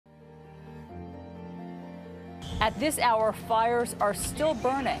At this hour, fires are still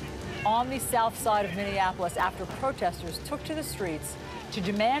burning on the south side of Minneapolis after protesters took to the streets to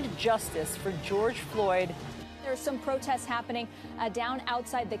demand justice for George Floyd. There's some protests happening down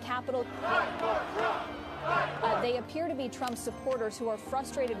outside the Capitol. They appear to be Trump supporters who are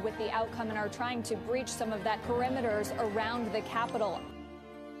frustrated with the outcome and are trying to breach some of that perimeters around the Capitol.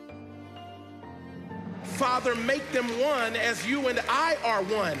 Father, make them one as you and I are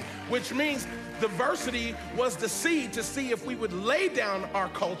one, which means diversity was the seed to see if we would lay down our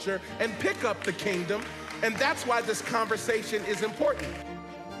culture and pick up the kingdom. And that's why this conversation is important.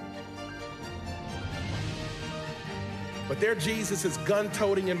 But their Jesus is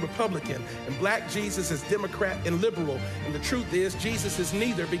gun-toting and Republican, and black Jesus is Democrat and liberal. And the truth is, Jesus is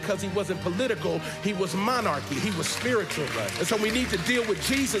neither, because he wasn't political, he was monarchy, he was spiritual. Right. And so we need to deal with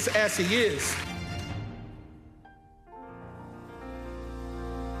Jesus as he is.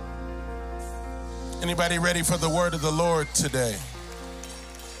 Anybody ready for the word of the Lord today?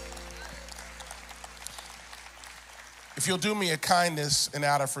 If you'll do me a kindness and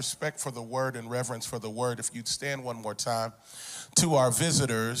out of respect for the word and reverence for the word, if you'd stand one more time. To our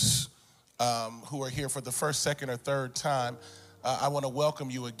visitors who are here for the first, second, or third time, I want to welcome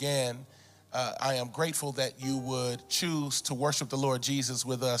you again. I am grateful that you would choose to worship the Lord Jesus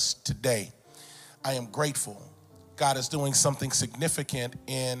with us today. I am grateful. God is doing something significant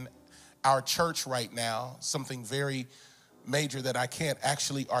in our church right now, something very major that I can't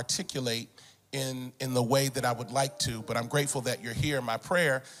actually articulate in the way that I would like to, but I'm grateful that you're here. My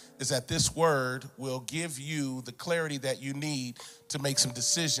prayer is that this word will give you the clarity that you need to make some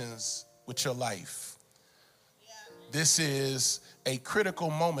decisions with your life. This is a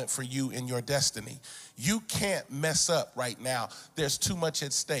critical moment for you in your destiny. You can't mess up right now. There's too much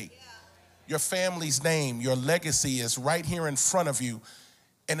at stake. Your family's name, your legacy is right here in front of you.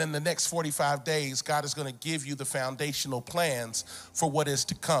 And in the next 45 days, God is going to give you the foundational plans for what is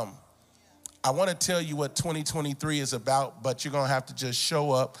to come. I want to tell you what 2023 is about, but you're going to have to just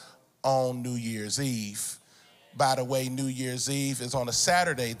show up on New Year's Eve. By the way, New Year's Eve is on a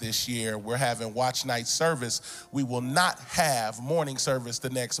Saturday this year. We're having watch night service. We will not have morning service the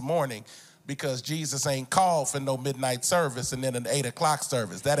next morning because Jesus ain't called for no midnight service and then an 8 o'clock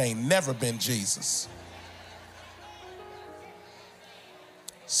service. That ain't never been Jesus.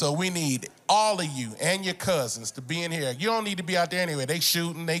 So we need all of you and your cousins to be in here. You don't need to be out there anyway. They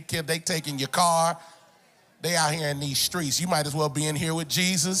shooting, they taking your car. They out here in these streets. You might as well be in here with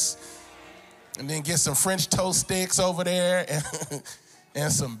Jesus and then get some French toast sticks over there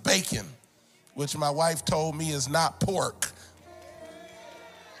and some bacon, which my wife told me is not pork.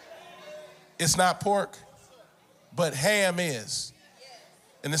 It's not pork, but ham is.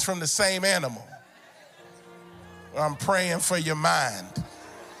 And it's from the same animal. I'm praying for your mind.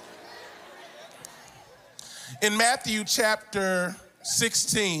 In Matthew chapter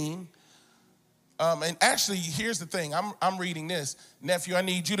 16, and actually, here's the thing. I'm reading this. Nephew, I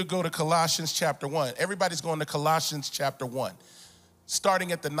need you to go to Colossians chapter 1. Everybody's going to Colossians chapter 1,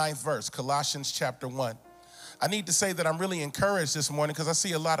 starting at the 9th verse, Colossians chapter 1. I need to say that I'm really encouraged this morning because I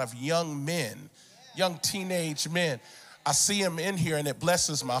see a lot of young men, young teenage men. I see them in here, and it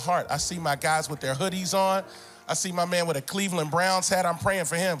blesses my heart. I see my guys with their hoodies on. I see my man with a Cleveland Browns hat. I'm praying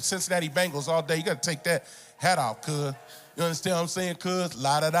for him. Cincinnati Bengals all day. You got to take that hat off, cuz. You understand what I'm saying, cuz?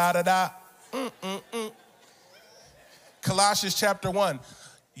 La-da-da-da-da. Colossians chapter 1.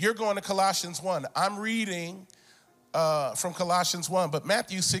 You're going to Colossians 1. I'm reading from Colossians 1, but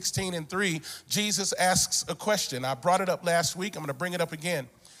Matthew 16 and 3, Jesus asks a question. I brought it up last week. I'm going to bring it up again.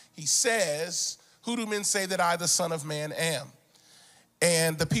 He says, who do men say that I, the Son of Man, am?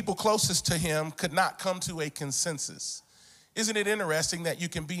 And the people closest to him could not come to a consensus. Isn't it interesting that you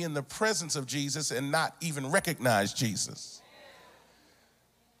can be in the presence of Jesus and not even recognize Jesus?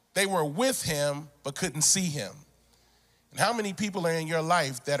 They were with him, but couldn't see him. And how many people are in your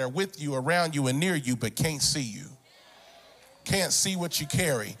life that are with you, around you, and near you, but can't see you? Can't see what you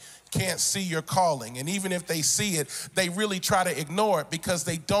carry, can't see your calling. And even if they see it, they really try to ignore it because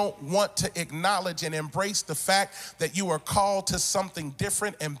they don't want to acknowledge and embrace the fact that you are called to something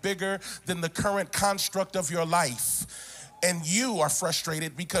different and bigger than the current construct of your life. And you are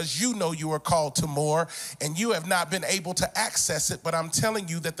frustrated because you know you are called to more and you have not been able to access it. But I'm telling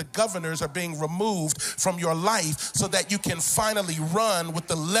you that the governors are being removed from your life so that you can finally run with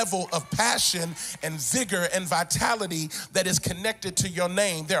the level of passion and vigor and vitality that is connected to your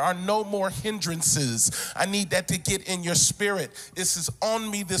name. There are no more hindrances. I need that to get in your spirit. This is on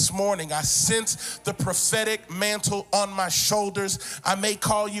me this morning. I sense the prophetic mantle on my shoulders. I may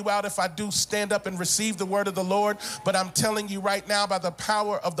call you out if I do stand up and receive the word of the Lord, but I'm telling telling you right now by the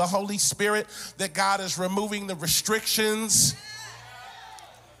power of the Holy Spirit that God is removing the restrictions.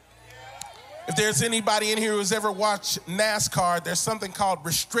 If there's anybody in here who's ever watched NASCAR, there's something called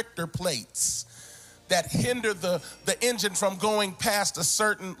restrictor plates that hinder the engine from going past a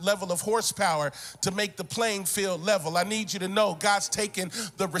certain level of horsepower to make the playing field level. I need you to know God's taken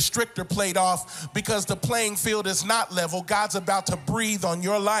the restrictor plate off because the playing field is not level. God's about to breathe on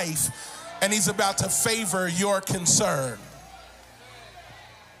your life, and he's about to favor your concern.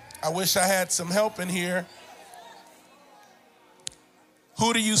 I wish I had some help in here.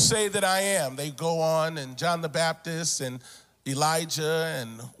 Who do you say that I am? They go on, and John the Baptist and Elijah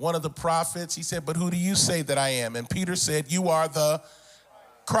and one of the prophets, he said, but who do you say that I am? And Peter said, you are the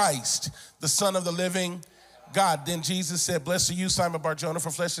Christ, the Son of the living God. Then Jesus said, blessed are you, Simon Bar-Jonah,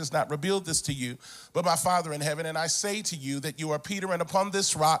 for flesh has not revealed this to you, but my Father in heaven. And I say to you that you are Peter, and upon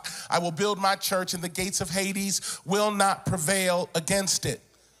this rock I will build my church, and the gates of Hades will not prevail against it.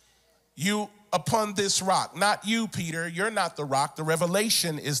 You upon this rock, not you, Peter, you're not the rock. The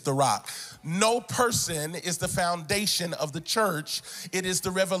revelation is the rock. No person is the foundation of the church. It is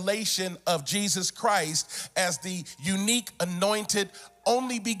the revelation of Jesus Christ as the unique, anointed,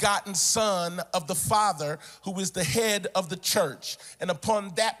 only begotten Son of the Father, who is the head of the church. And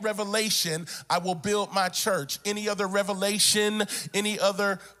upon that revelation, I will build my church. Any other revelation, any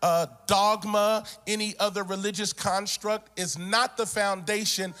other dogma, any other religious construct is not the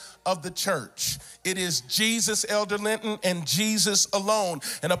foundation of the church. It is Jesus, Elder Linton, and Jesus alone.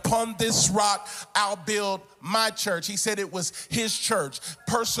 And upon this rock, I'll build my church. He said it was his church.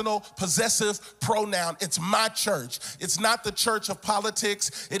 Personal, possessive pronoun. It's my church. It's not the church of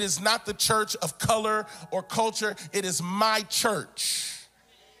politics. It is not the church of color or culture. It is my church.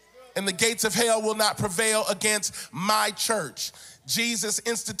 And the gates of hell will not prevail against my church. Jesus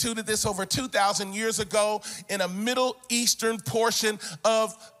instituted this over 2,000 years ago in a Middle Eastern portion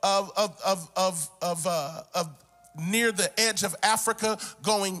of near the edge of Africa,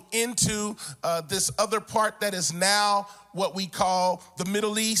 going into this other part that is now what we call the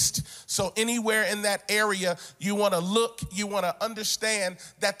Middle East. So anywhere in that area, you want to look, you want to understand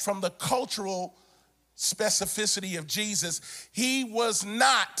that from the cultural specificity of Jesus, he was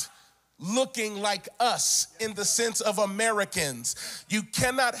not looking like us in the sense of Americans. You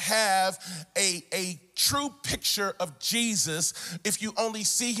cannot have a true picture of Jesus if you only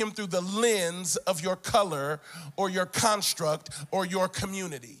see him through the lens of your color or your construct or your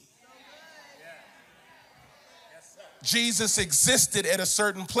community. Jesus existed at a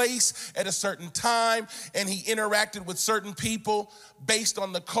certain place, at a certain time, and he interacted with certain people based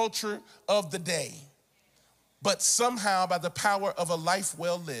on the culture of the day. But somehow, by the power of a life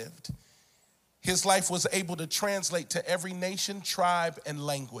well lived, his life was able to translate to every nation, tribe, and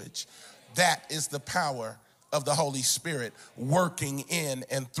language. That is the power of the Holy Spirit working in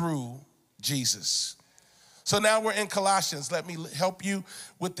and through Jesus. So now we're in Colossians. Let me help you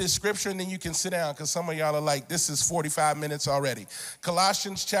with this scripture, and then you can sit down, because some of y'all are like, this is 45 minutes already.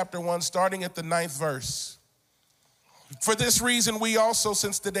 Colossians chapter 1, starting at the 9th verse. For this reason, we also,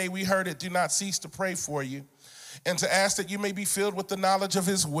 since the day we heard it, do not cease to pray for you, and to ask that you may be filled with the knowledge of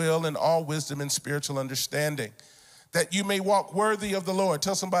his will and all wisdom and spiritual understanding, that you may walk worthy of the Lord.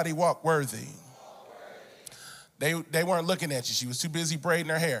 Tell somebody, walk worthy. They weren't looking at you. She was too busy braiding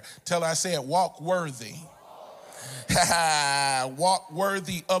her hair. Tell her I said, walk worthy. Walk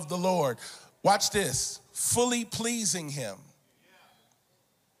worthy of the Lord. Watch this. Fully pleasing him.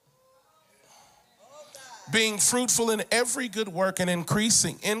 Being fruitful in every good work and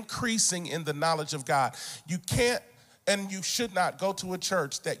increasing in the knowledge of God. You can't and you should not go to a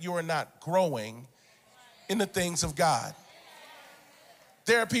church that you are not growing in the things of God.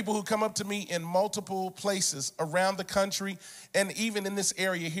 There are people who come up to me in multiple places around the country, and even in this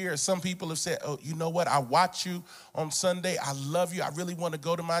area here, some people have said, oh, you know what? I watch you on Sunday. I love you. I really want to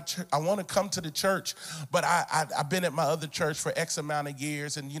go to my church. I want to come to the church, but I've been at my other church for X amount of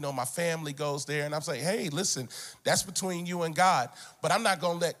years, and, you know, my family goes there. And I'm saying, hey, listen, that's between you and God, but I'm not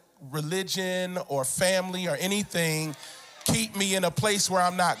going to let religion or family or anything keep me in a place where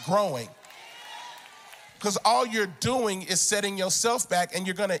I'm not growing. Because all you're doing is setting yourself back, and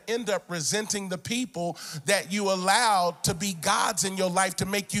you're going to end up resenting the people that you allowed to be gods in your life to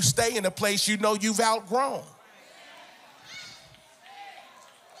make you stay in a place you know you've outgrown.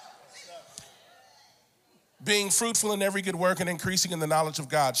 Being fruitful in every good work and increasing in the knowledge of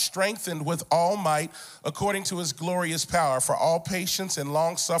God, strengthened with all might according to his glorious power, for all patience and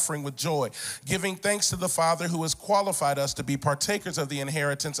long suffering with joy, giving thanks to the Father who has qualified us to be partakers of the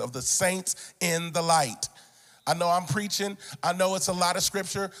inheritance of the saints in the light. I know I'm preaching. I know it's a lot of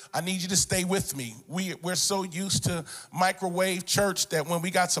scripture. I need you to stay with me. We're so used to microwave church that when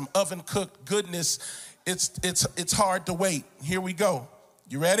we got some oven cooked goodness, it's hard to wait. Here we go.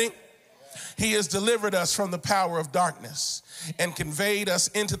 You ready? He has delivered us from the power of darkness and conveyed us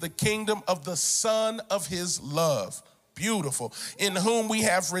into the kingdom of the Son of his love. Beautiful. In whom we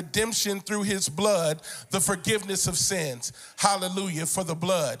have redemption through his blood, the forgiveness of sins. Hallelujah for the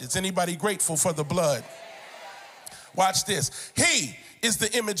blood. Is anybody grateful for the blood? Watch this. He is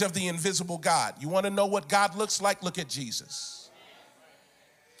the image of the invisible God. You want to know what God looks like? Look at Jesus.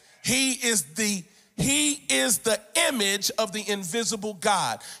 He is the image of the invisible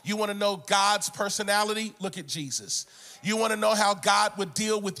God. You want to know God's personality? Look at Jesus. You want to know how God would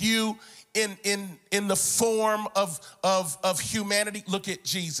deal with you in the form of humanity? Look at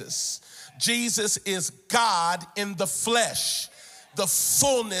Jesus. Jesus is God in the flesh, the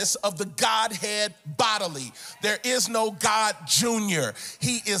fullness of the Godhead bodily. There is no God Junior.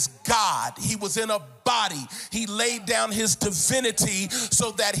 He is God. He was in a body. He laid down his divinity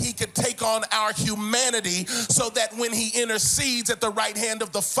so that he could take on our humanity, so that when he intercedes at the right hand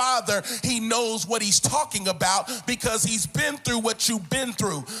of the Father, he knows what he's talking about because he's been through what you've been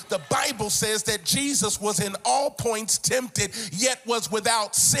through. The Bible says that Jesus was in all points tempted, yet was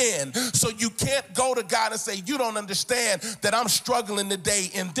without sin. So you can't go to God and say, you don't understand that I'm struggling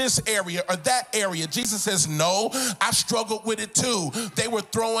today in this area or that area. Jesus says, no, I struggled with it too. They were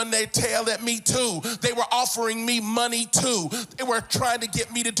throwing their tail at me too. They were offering me money too. They were trying to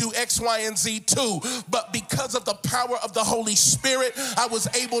get me to do X, Y, and Z too. But because of the power of the Holy Spirit, I was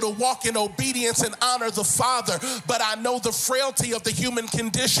able to walk in obedience and honor the Father. But I know the frailty of the human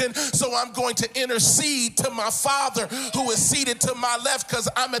condition, so I'm going to intercede to my Father who is seated to my left because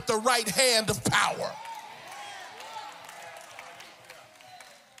I'm at the right hand of power.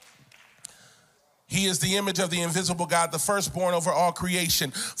 He is the image of the invisible God, the firstborn over all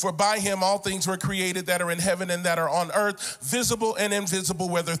creation. For by him all things were created that are in heaven and that are on earth, visible and invisible,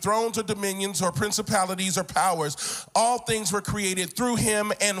 whether thrones or dominions or principalities or powers. All things were created through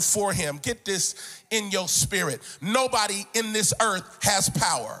him and for him. Get this in your spirit. Nobody in this earth has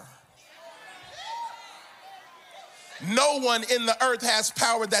power. No one in the earth has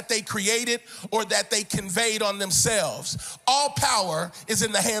power that they created or that they conveyed on themselves. All power is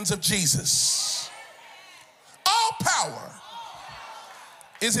in the hands of Jesus. All power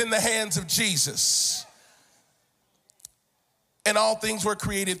is in the hands of Jesus. And all things were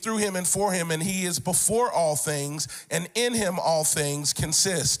created through him and for him, and he is before all things, and in him all things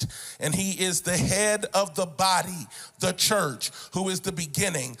consist. And he is the head of the body, the church, who is the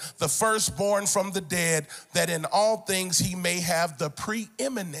beginning, the firstborn from the dead, that in all things he may have the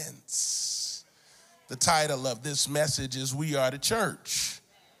preeminence. The title of this message is We Are the Church,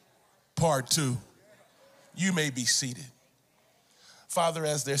 Part 2. You may be seated. Father,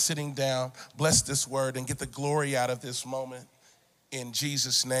 as they're sitting down, bless this word and get the glory out of this moment. In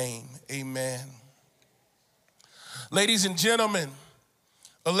Jesus' name, amen. Ladies and gentlemen,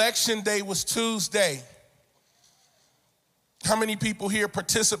 Election Day was Tuesday. How many people here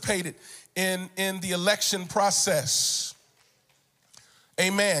participated in the election process?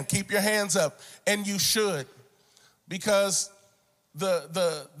 Amen. Keep your hands up, and you should, because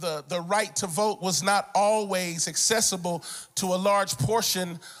the right to vote was not always accessible to a large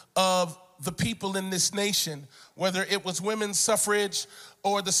portion of the people in this nation, whether it was women's suffrage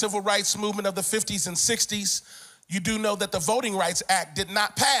or the civil rights movement of the 50s and 60s. You do know that the Voting Rights Act did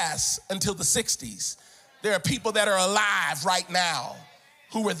not pass until the 60s. There are people that are alive right now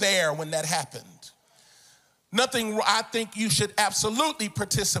who were there when that happened. I think you should absolutely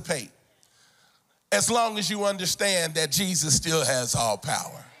participate, as long as you understand that Jesus still has all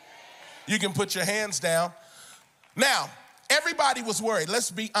power. You can put your hands down. Now, everybody was worried.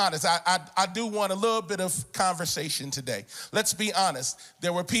 Let's be honest. I do want a little bit of conversation today. Let's be honest.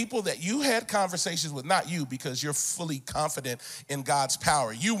 There were people that you had conversations with, not you, because you're fully confident in God's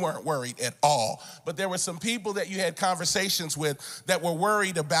power. You weren't worried at all. But there were some people that you had conversations with that were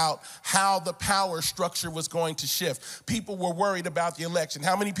worried about how the power structure was going to shift. People were worried about the election.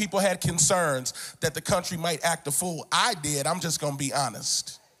 How many people had concerns that the country might act a fool? I did. I'm just going to be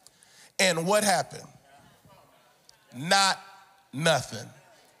honest. And what happened? Not nothing.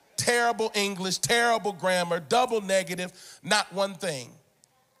 Terrible English, terrible grammar, double negative, not one thing.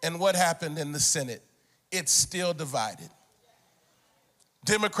 And what happened in the Senate? It's still divided.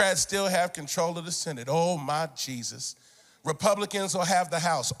 Democrats still have control of the Senate. Oh my Jesus. Republicans will have the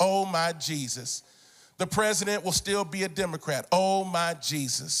House. Oh my Jesus. The president will still be a Democrat. Oh my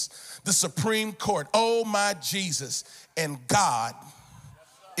Jesus. The Supreme Court. Oh my Jesus. And God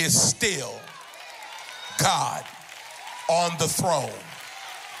is still God on the throne.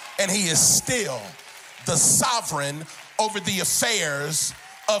 And he is still the sovereign over the affairs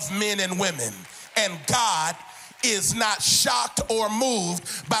of men and women. And God is not shocked or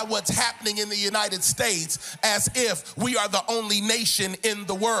moved by what's happening in the United States as if we are the only nation in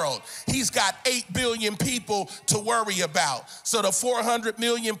the world. He's got 8 billion people to worry about. So the 400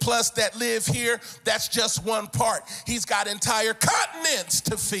 million plus that live here, that's just one part. He's got entire continents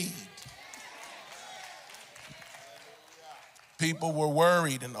to feed. People were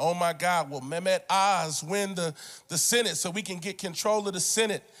worried, and oh my God, will Mehmet Oz win the Senate so we can get control of the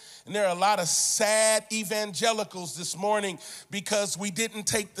Senate? And there are a lot of sad evangelicals this morning because we didn't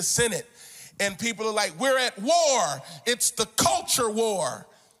take the Senate. And people are like, we're at war. It's the culture war.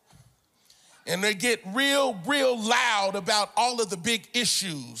 And they get real loud about all of the big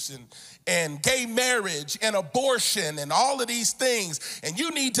issues and gay marriage and abortion and all of these things. And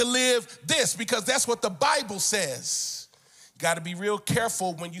you need to live this because that's what the Bible says. You got to be real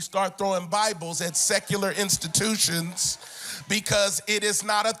careful when you start throwing Bibles at secular institutions, because it is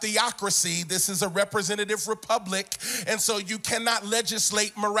not a theocracy. This is a representative republic. And so you cannot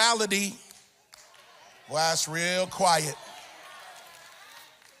legislate morality. Well, it's real quiet.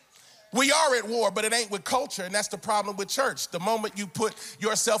 We are at war, but it ain't with culture, and that's the problem with church. The moment you put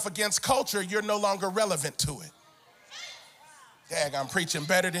yourself against culture, you're no longer relevant to it. Dang, I'm preaching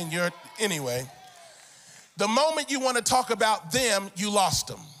better than you're, anyway. The moment you want to talk about them, you lost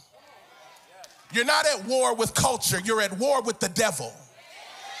them. You're not at war with culture, you're at war with the devil.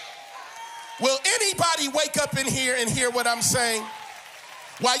 Will anybody wake up in here and hear what I'm saying?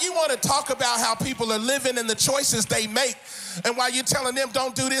 While you want to talk about how people are living and the choices they make, and while you're telling them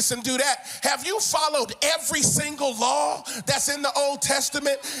don't do this and do that, have you followed every single law that's in the Old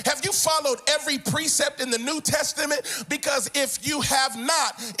Testament? Have you followed every precept in the New Testament? Because if you have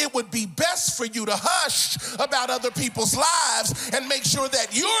not, it would be best for you to hush about other people's lives and make sure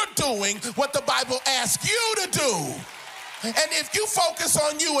that you're doing what the Bible asks you to do. And if you focus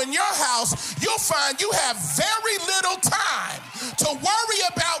on you and your house, you'll find you have very little time to worry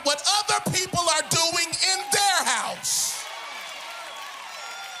about what other people are doing in their house.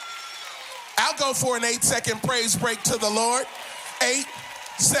 I'll go for an 8-second praise break to the Lord. 8,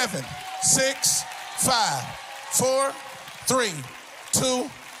 7, 6, 5, 4, 3, 2, 1.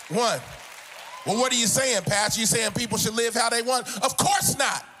 Well, what are you saying, Pastor? You saying people should live how they want? Of course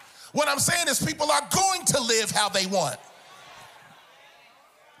not. What I'm saying is people are going to live how they want.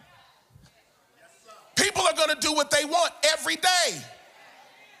 People are going to do what they want every day.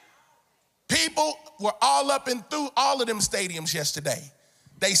 People were all up and through all of them stadiums yesterday.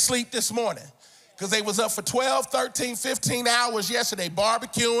 They sleep this morning because they was up for 12, 13, 15 hours yesterday,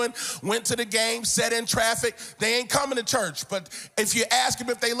 barbecuing, went to the game, sat in traffic. They ain't coming to church. But if you ask them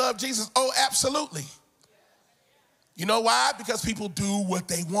if they love Jesus, oh, absolutely. You know why? Because people do what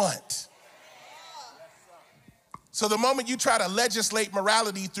they want. So the moment you try to legislate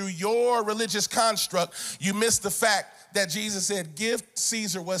morality through your religious construct, you miss the fact that Jesus said, give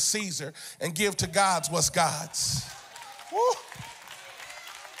Caesar what's Caesar and give to God's what's God's. Woo.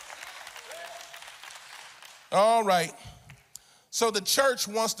 All right. So the church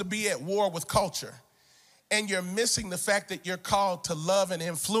wants to be at war with culture, and you're missing the fact that you're called to love and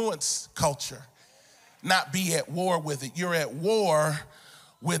influence culture, not be at war with it. You're at war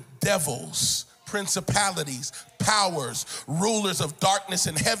with devils, principalities, powers, rulers of darkness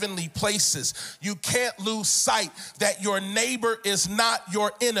in heavenly places. You can't lose sight that your neighbor is not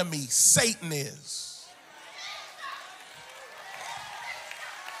your enemy. Satan is.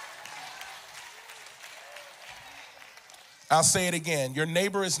 I'll say it again. Your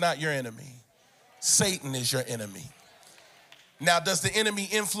neighbor is not your enemy. Satan is your enemy. Now, does the enemy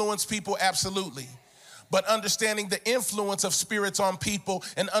influence people? Absolutely. But understanding the influence of spirits on people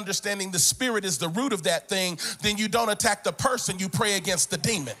and understanding the spirit is the root of that thing, then you don't attack the person, you pray against the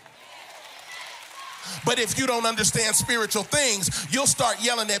demon. But if you don't understand spiritual things, you'll start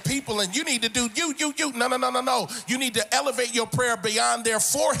yelling at people and you need to do you. No. You need to elevate your prayer beyond their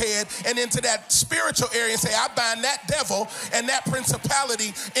forehead and into that spiritual area and say, I bind that devil and that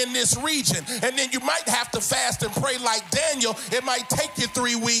principality in this region. And then you might have to fast and pray like Daniel. It might take you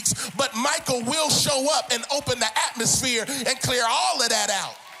 3 weeks, but Michael will show up and open the atmosphere and clear all of that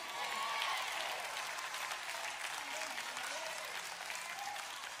out.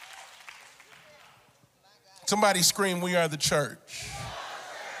 Somebody scream, we are the church.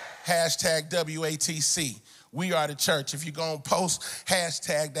 Hashtag WATC. We are the church. If you're going to post,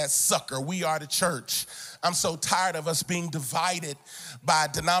 hashtag that sucker. We are the church. I'm so tired of us being divided by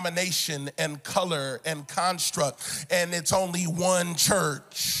denomination and color and construct, and it's only one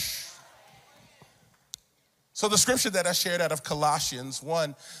church. So the scripture that I shared out of Colossians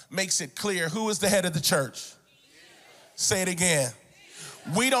 1 makes it clear who is the head of the church. Say it again.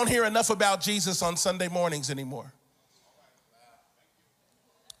 We don't hear enough about Jesus on Sunday mornings anymore,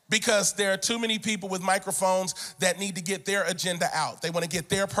 because there are too many people with microphones that need to get their agenda out. They want to get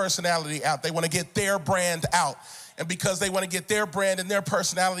their personality out. They want to get their brand out. And because they want to get their brand and their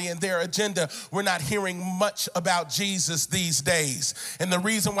personality and their agenda, we're not hearing much about Jesus these days. And the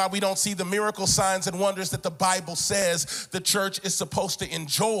reason why we don't see the miracle signs and wonders that the Bible says the church is supposed to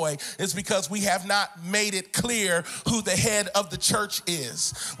enjoy is because we have not made it clear who the head of the church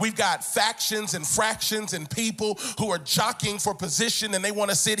is. We've got factions and fractions and people who are jockeying for position, and they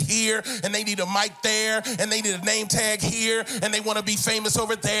want to sit here and they need a mic there and they need a name tag here and they want to be famous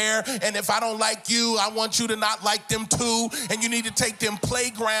over there. And if I don't like you, I want you to not like them too, and you need to take them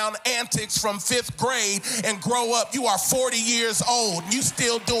playground antics from 5th grade and grow up. You are 40 years old and you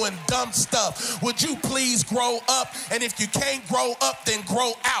still doing dumb stuff. Would you please grow up? And if you can't grow up, then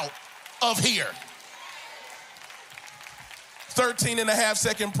grow out of here.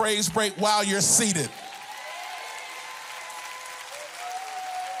 13.5-second praise break while you're seated.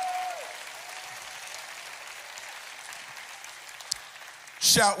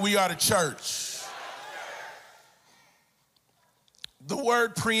 Shout, we are the church. The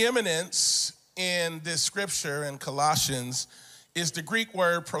word preeminence in this scripture in Colossians is the Greek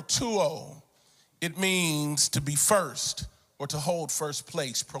word proteuo. It means to be first or to hold first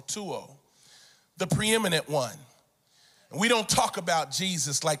place, proteuo, the preeminent one. And we don't talk about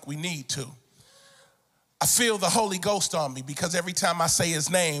Jesus like we need to. I feel the Holy Ghost on me because every time I say his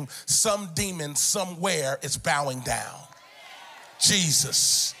name, some demon somewhere is bowing down.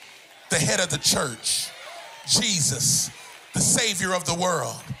 Jesus, the head of the church. Jesus, the Savior of the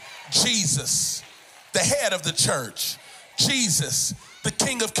world. Jesus, the head of the church. Jesus, the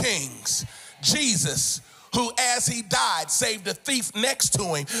King of Kings. Jesus, who as he died saved a thief next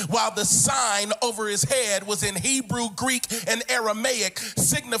to him, while the sign over his head was in Hebrew, Greek, and Aramaic,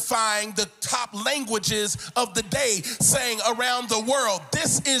 signifying the top languages of the day, saying around the world,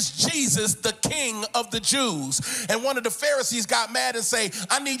 this is Jesus, the King of the Jews. And one of the Pharisees got mad and say,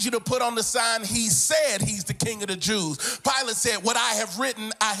 I need you to put on the sign, he said he's the King of the Jews. Pilate said, what I have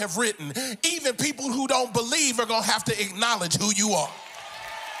written, I have written. Even people who don't believe are going to have to acknowledge who you are.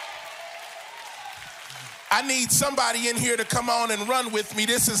 I need somebody in here to come on and run with me.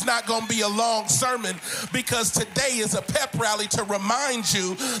 This is not going to be a long sermon, because today is a pep rally to remind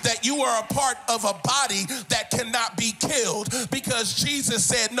you that you are a part of a body that cannot be killed, because Jesus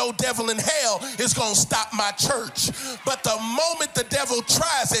said no devil in hell is going to stop my church. But the moment the devil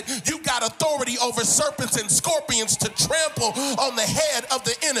tries it, you got authority over serpents and scorpions to trample on the head of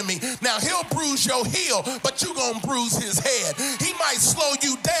the enemy. Now, he'll bruise your heel, but you're going to bruise his head. He might slow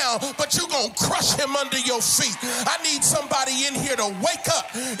you down, but you're going to crush him under your feet. I need somebody in here to wake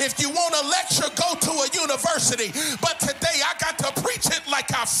up. If you want a lecture, go to a university. But today I got to preach it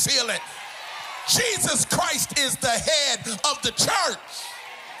like I feel it. Jesus Christ is the head of the church.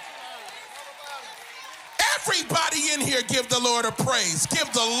 Everybody in here give the Lord a praise.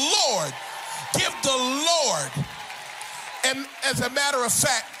 Give the Lord. Give the Lord. And as a matter of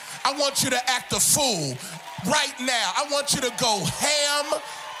fact, I want you to act a fool right now. I want you to go ham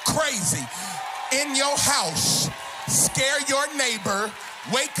crazy in your house, scare your neighbor,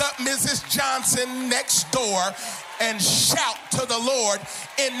 wake up Mrs. Johnson next door, and shout to the Lord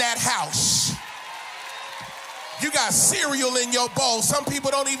in that house. You got cereal in your bowl. Some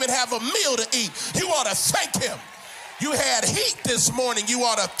people don't even have a meal to eat. You ought to thank him. You had heat this morning. You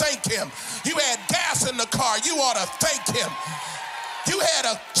ought to thank him. You had gas in the car. You ought to thank him. You had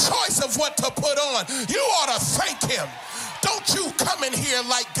a choice of what to put on. You ought to thank him. Don't you come in here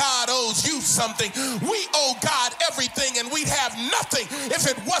like God owes you something. We owe God everything, and we'd have nothing if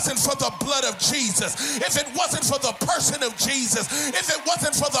it wasn't for the blood of Jesus, if it wasn't for the person of Jesus, if it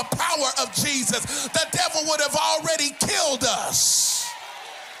wasn't for the power of Jesus. The devil would have already killed us.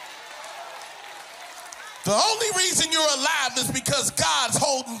 The only reason you're alive is because God's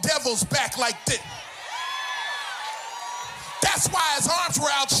holding devils back like this. That's why his arms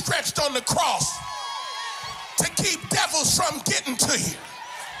were outstretched on the cross, to keep devils from getting to you.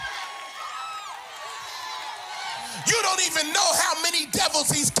 You don't even know how many devils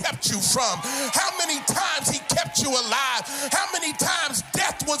he's kept you from, how many times he kept you alive, how many times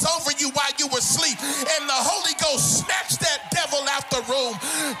death was over you while you were asleep, and the Holy Ghost snatched that devil out the room,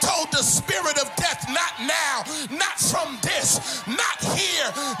 told the spirit of death, not now, not from this, not here,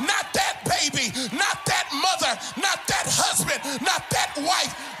 not that baby, not that mother, not that husband, not that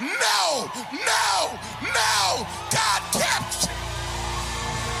wife. No, no, no. God kept you.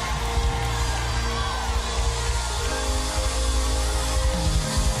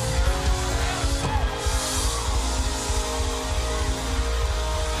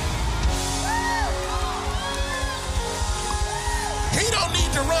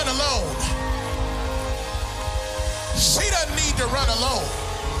 need to run alone. She doesn't need to run alone.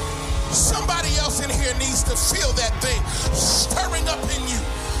 Somebody else in here needs to feel that thing stirring up in you.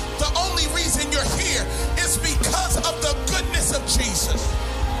 The only reason you're here is because of the goodness of Jesus.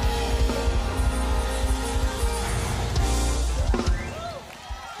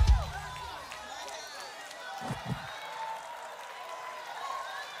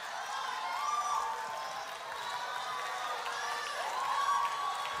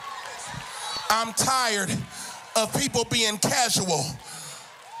 I'm tired of people being casual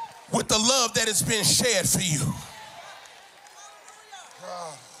with the love that has been shared for you.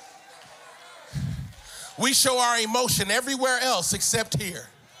 We show our emotion everywhere else except here.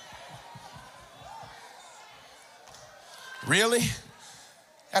 Really?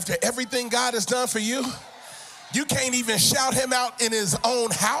 After everything God has done for you, you can't even shout him out in his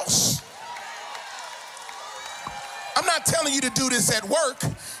own house? I'm not telling you to do this at work.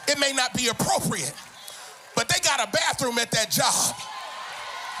 It may not be appropriate, but they got a bathroom at that job.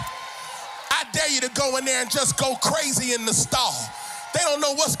 I dare you to go in there and just go crazy in the stall. They don't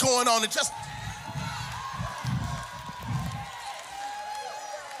know what's going on.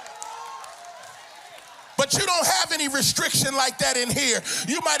 But you don't have any restriction like that in here.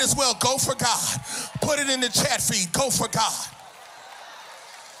 You might as well go for God. Put it in the chat feed. Go for God.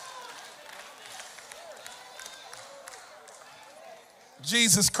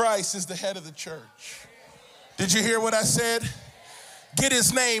 Jesus Christ is the head of the church. Did you hear what I said? Get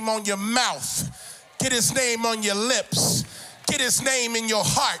his name on your mouth. Get his name on your lips. Get his name in your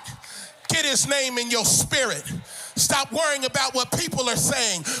heart. Get his name in your spirit. Stop worrying about what people are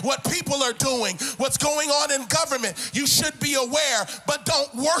saying, what people are doing, what's going on in government. You should be aware, but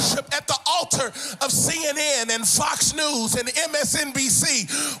don't worship at the altar of CNN and Fox News and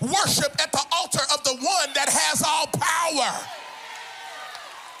MSNBC. Worship at the altar of the one that has all power.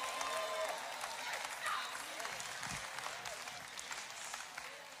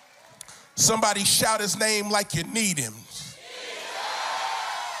 Somebody shout his name like you need him.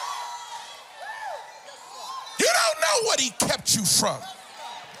 You don't know what he kept you from.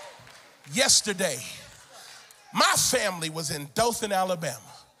 Yesterday, my family was in Dothan, Alabama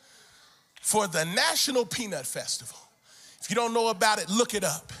for the National Peanut Festival. If you don't know about it, look it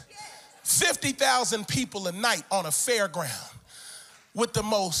up. 50,000 people a night on a fairground with the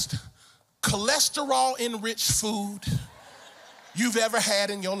most cholesterol-enriched food you've ever had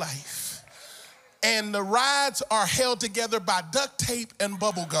in your life. And the rides are held together by duct tape and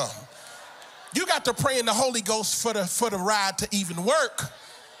bubble gum. You got to pray in the Holy Ghost for the ride to even work.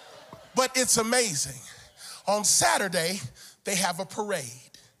 But it's amazing. On Saturday, they have a parade.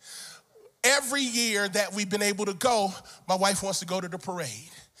 Every year that we've been able to go, my wife wants to go to the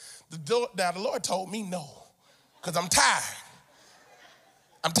parade. Now, the Lord told me no, because I'm tired.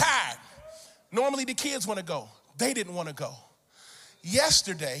 I'm tired. Normally, the kids want to go. They didn't want to go.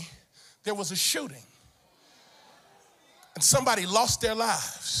 Yesterday, there was a shooting, and somebody lost their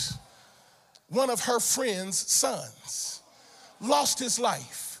lives. One of her friend's sons lost his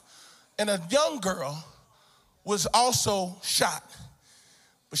life, and a young girl was also shot,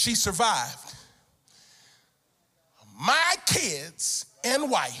 but she survived. My kids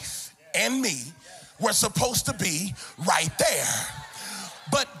and wife and me were supposed to be right there,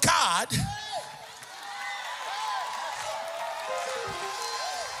 but God...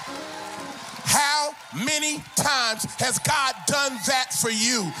 How many times has God done that for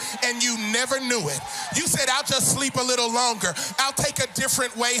you and you never knew it? You said, I'll just sleep a little longer. I'll take a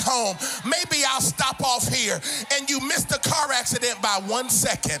different way home. Maybe I'll stop off here. And you missed a car accident by 1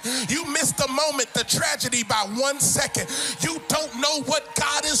 second. You missed the moment, the tragedy by 1 second. You don't know what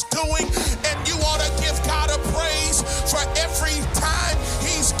God is doing, and you ought to give God a praise for every time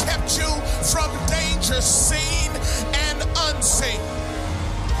he's kept you from danger seen and unseen.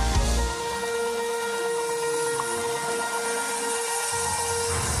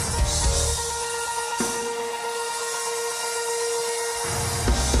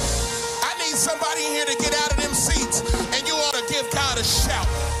 Somebody in here to get out of them seats, and you ought to give God a shout.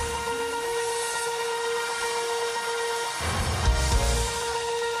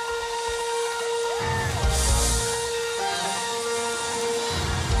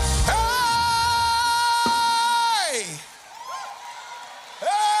 Hey!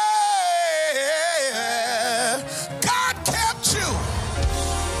 Hey! God kept you.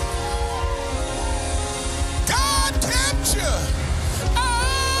 God kept you.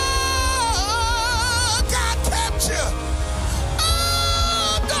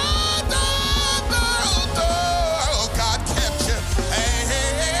 Oh, God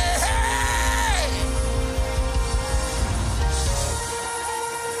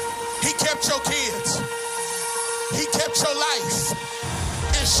kept your kids. He kept your life.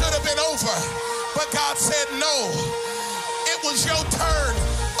 It should have been over, but God said no. It was your turn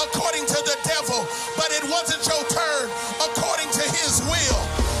according to the devil, but it wasn't your turn according to his will.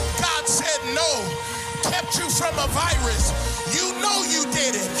 God said no. Kept you from a virus. You know you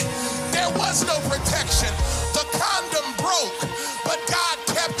did it. There was no protection. The condom broke, but God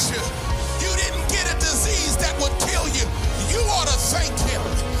kept you. You didn't get a disease that would kill you. You ought to thank him.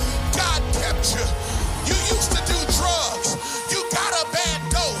 God kept you. You used to do drugs. You got a bad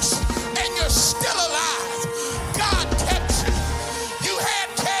dose, and you're still alive. God kept you. You had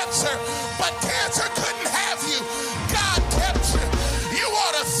cancer, but cancer couldn't have you. God kept you. You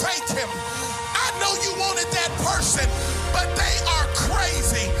ought to thank him. I know you wanted that person, but they are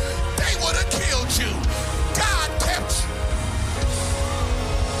crazy. They would have killed you. God kept you.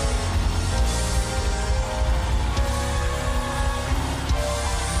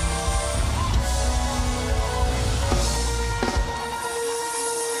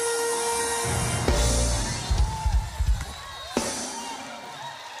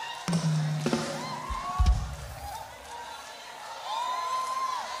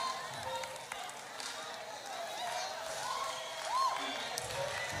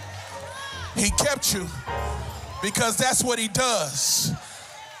 He kept you because that's what he does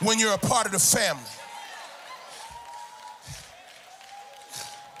when you're a part of the family.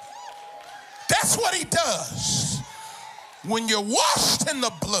 That's what he does when you're washed in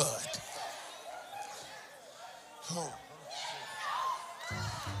the blood. Oh.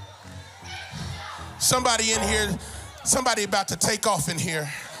 Somebody in here, somebody about to take off in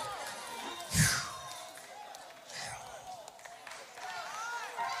here.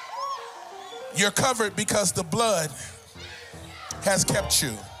 You're covered because the blood has kept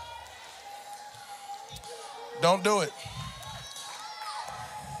you. Don't do it.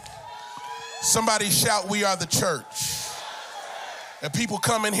 Somebody shout, "We are the church." And people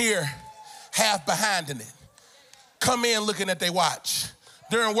come in here half behind in it. Come in looking at their watch.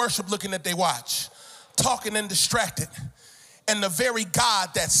 During worship looking at their watch. Talking and distracted. And the very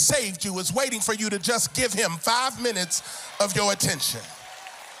God that saved you is waiting for you to just give him 5 minutes of your attention.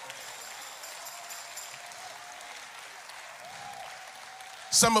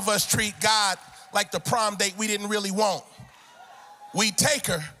 Some of us treat God like the prom date we didn't really want. We take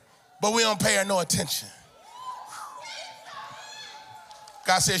her, but we don't pay her no attention.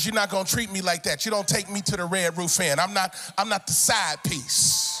 God says, you're not gonna treat me like that. You don't take me to the Red Roof Inn. I'm not the side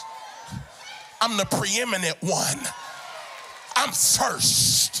piece. I'm the preeminent one. I'm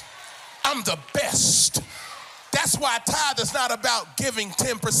first. I'm the best. That's why tithe is not about giving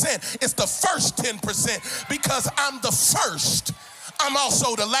 10%. It's the first 10% because I'm the first. I'm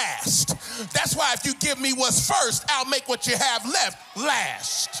also the last. That's why if you give me what's first, I'll make what you have left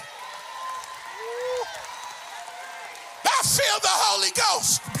last. I feel the Holy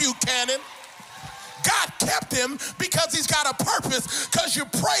Ghost, Buchanan. God kept him because he's got a purpose, because you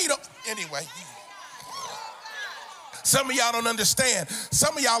prayed. Anyway, some of y'all don't understand.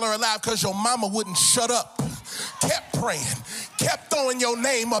 Some of y'all are alive because your mama wouldn't shut up. Kept praying, kept throwing your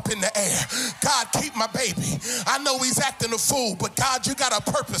name up in the air. God, keep my baby. I know he's acting a fool, but God, you got a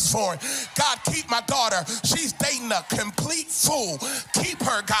purpose for him. God, keep my daughter. She's dating a complete fool. Keep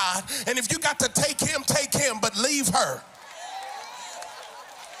her, God. And if you got to take him, but leave her.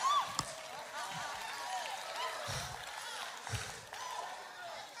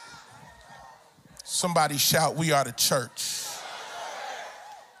 Somebody shout, "We are the church."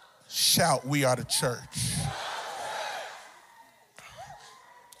 Shout, "We are the church."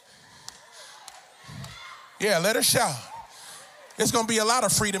 Yeah, let her shout. There's going to be a lot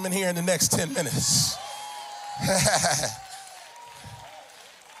of freedom in here in the next 10 minutes.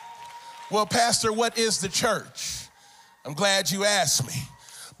 Well, Pastor, what is the church? I'm glad you asked me.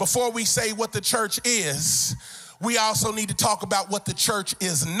 Before we say what the church is, we also need to talk about what the church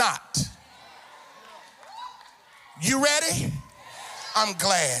is not. You ready? I'm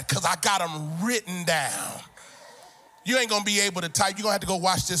glad, because I got them written down. You ain't gonna be able to type. You're gonna have to go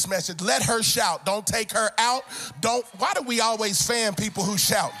watch this message. Let her shout. Don't take her out. Why do we always fan people who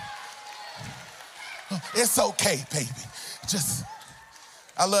shout? It's okay, baby.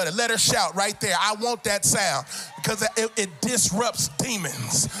 I love it. Let her shout right there. I want that sound because it disrupts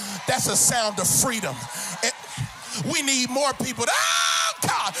demons. That's a sound of freedom. We need more people. Oh,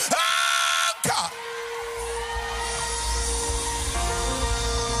 God. Oh, God.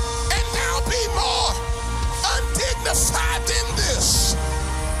 And there'll be more undignified than this.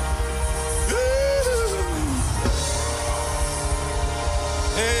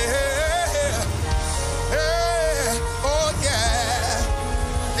 Oh, yeah.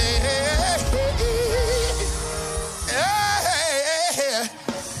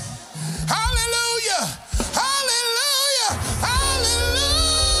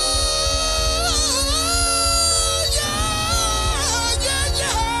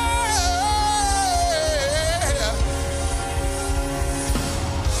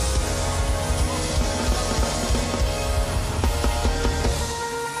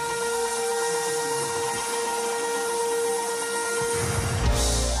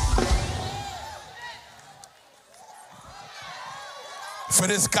 For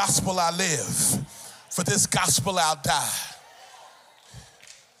this gospel I live. For this gospel I'll die.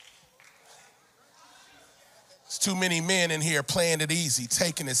 There's too many men in here playing it easy,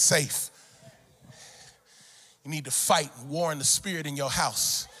 taking it safe. You need to fight and war in the spirit in your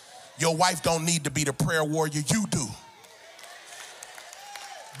house. Your wife don't need to be the prayer warrior, you do.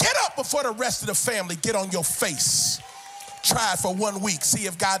 Get up before the rest of the family. Get on your face. Try it for 1 week. See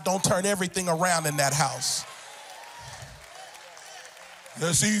if God don't turn everything around in that house.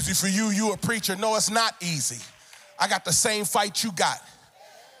 That's easy for you. You a preacher. No, it's not easy. I got the same fight you got.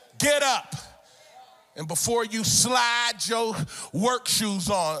 Get up. And before you slide your work shoes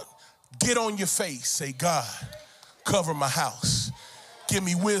on, get on your face. Say, God, cover my house. Give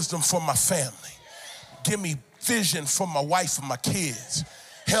me wisdom for my family. Give me vision for my wife and my kids.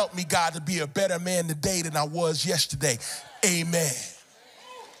 Help me, God, to be a better man today than I was yesterday. Amen.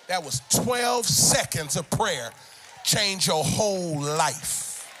 That was 12 seconds of prayer. Change your whole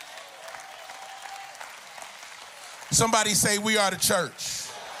life. Somebody say, we are the church.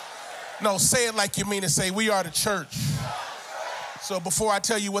 No, say it like you mean it. Say, we are the church. So before I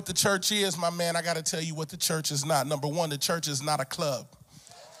tell you what the church is, my man, I got to tell you what the church is not. Number one, the church is not a club.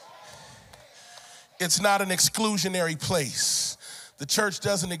 It's not an exclusionary place. The church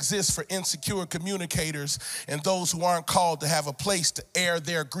doesn't exist for insecure communicators and those who aren't called to have a place to air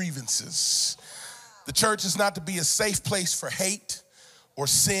their grievances. The church is not to be a safe place for hate or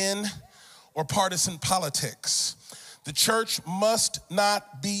sin or partisan politics. The church must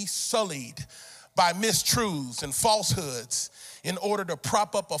not be sullied by mistruths and falsehoods in order to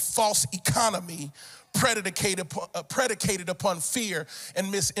prop up a false economy predicated upon fear and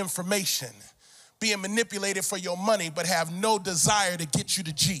misinformation, being manipulated for your money but have no desire to get you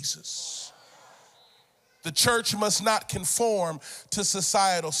to Jesus. The church must not conform to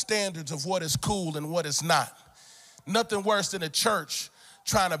societal standards of what is cool and what is not. Nothing worse than a church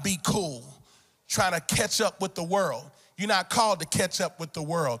trying to be cool, trying to catch up with the world. You're not called to catch up with the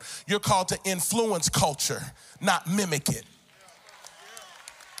world. You're called to influence culture, not mimic it.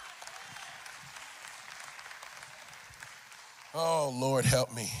 Oh, Lord,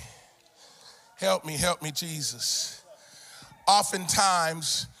 help me. Help me, Jesus.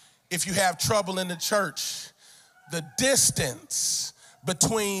 Oftentimes, if you have trouble in the church, the distance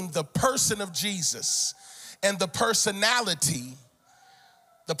between the person of Jesus and the personality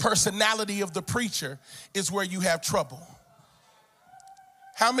of the preacher is where you have trouble.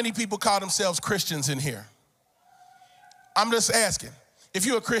 How many people call themselves Christians in here? I'm just asking. If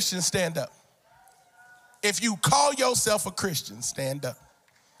you're a Christian, stand up. If you call yourself a Christian, stand up.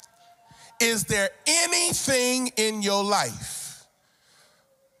 Is there anything in your life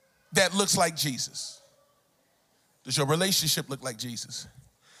that looks like Jesus? Does your relationship look like Jesus?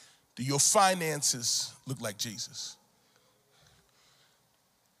 Do your finances look like Jesus?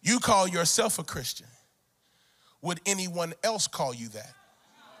 You call yourself a Christian. Would anyone else call you that?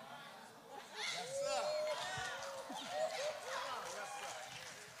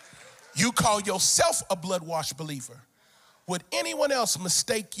 You call yourself a blood-washed believer. Would anyone else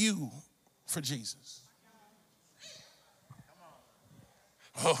mistake you for Jesus?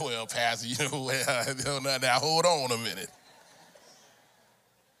 Oh, well, Pastor, now hold on a minute.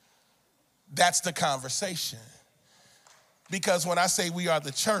 That's the conversation. Because when I say we are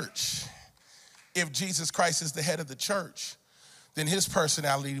the church, if Jesus Christ is the head of the church, then his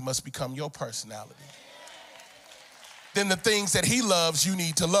personality must become your personality. Then the things that he loves, you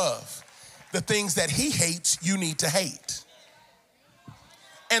need to love. The things that he hates, you need to hate.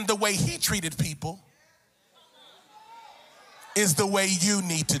 And the way he treated people is the way you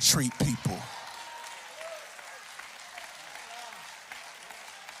need to treat people.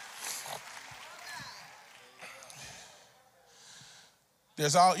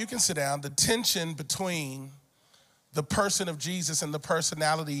 You can sit down. The tension between the person of Jesus and the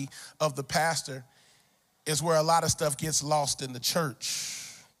personality of the pastor is where a lot of stuff gets lost in the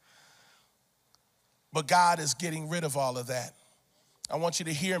church. But God is getting rid of all of that. I want you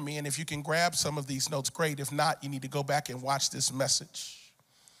to hear me, and if you can grab some of these notes, great. If not, you need to go back and watch this message.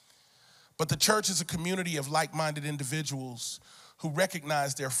 But the church is a community of like-minded individuals who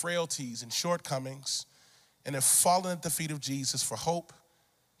recognize their frailties and shortcomings and have fallen at the feet of Jesus for hope,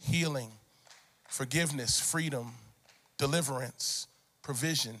 healing, forgiveness, freedom, deliverance,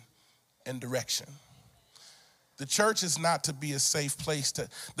 provision, and direction. The church is not to be a safe place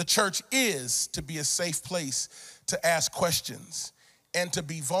the church is to be a safe place to ask questions and to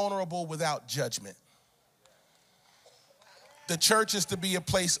be vulnerable without judgment. The church is to be a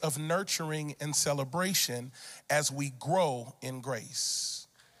place of nurturing and celebration as we grow in grace.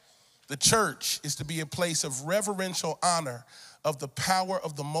 The church is to be a place of reverential honor of the power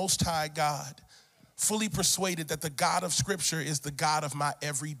of the Most High God, fully persuaded that the God of Scripture is the God of my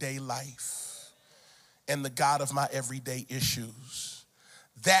everyday life and the God of my everyday issues.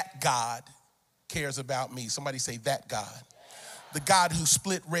 That God cares about me. Somebody say that God. The God who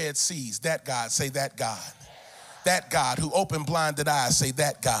split Red Seas, that God. Say that God. That God who opened blinded eyes, say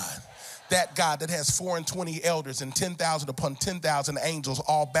that God. That God that has 4 and 20 elders and 10,000 upon 10,000 angels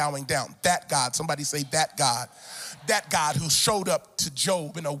all bowing down. That God. Somebody say that God. That God who showed up to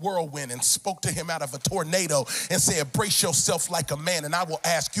Job in a whirlwind and spoke to him out of a tornado and said, brace yourself like a man and I will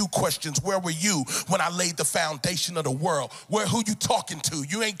ask you questions. Where were you when I laid the foundation of the world? Who you talking to?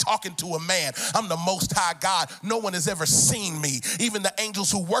 You ain't talking to a man. I'm the Most High God. No one has ever seen me. Even the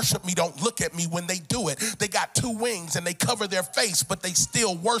angels who worship me don't look at me when they do it. They got 2 wings and they cover their face, but they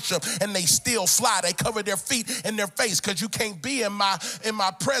still worship and they still fly. They cover their feet and their face because you can't be in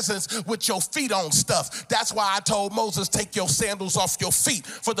my presence with your feet on stuff. That's why I told Moses, take your sandals off your feet,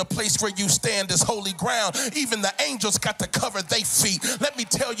 for the place where you stand is holy ground. Even the angels got to cover their feet. Let me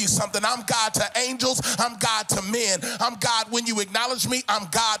tell you something. I'm God to angels. I'm God to men. I'm God when you acknowledge me. I'm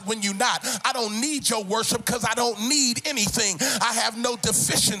God when you're not. I don't need your worship because I don't need anything. I have no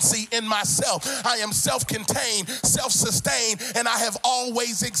deficiency in myself. I am self-contained, self-sustained, and I have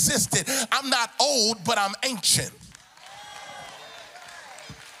always existed. I'm not old, but I'm ancient.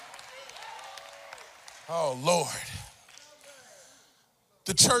 Oh, Lord.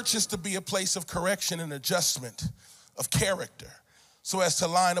 The church is to be a place of correction and adjustment of character so as to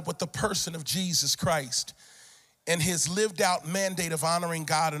line up with the person of Jesus Christ and his lived out mandate of honoring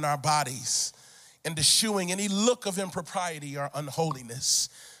God in our bodies and eschewing any look of impropriety or unholiness.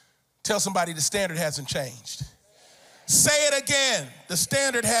 Tell somebody the standard hasn't changed. Say it again. The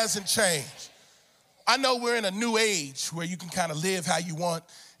standard hasn't changed. I know we're in a new age where you can kind of live how you want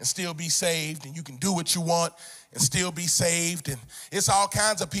and still be saved, and you can do what you want and still be saved. And it's all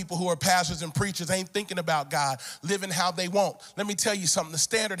kinds of people who are pastors and preachers ain't thinking about God, living how they want. Let me tell you something, the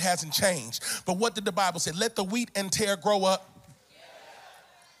standard hasn't changed. But what did the Bible say? Let the wheat and tare grow up.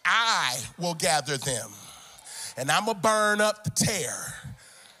 I will gather them, and I'm gonna burn up the tare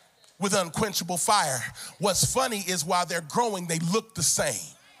with unquenchable fire. What's funny is while they're growing, they look the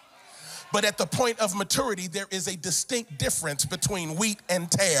same. But at the point of maturity, there is a distinct difference between wheat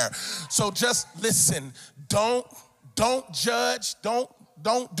and tare. So just listen. Don't judge.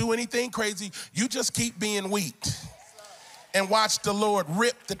 Don't do anything crazy. You just keep being wheat and watch the Lord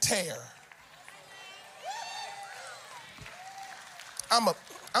rip the tare. I'm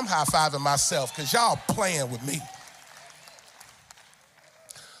high-fiving myself because y'all playing with me.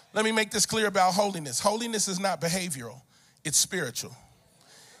 Let me make this clear about holiness. Holiness is not behavioral. It's spiritual.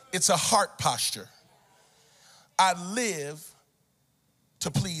 It's a heart posture. I live to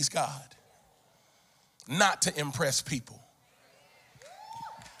please God, not to impress people.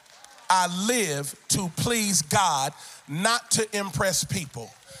 I live to please God, not to impress people.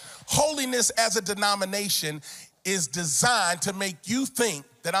 Holiness as a denomination is designed to make you think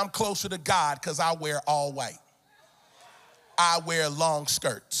that I'm closer to God because I wear all white. I wear long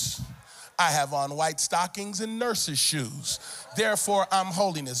skirts. I have on white stockings and nurse's shoes. Therefore, I'm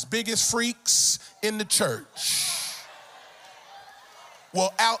holiness. Biggest freaks in the church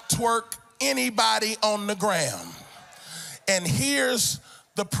will out-twerk anybody on the ground. And here's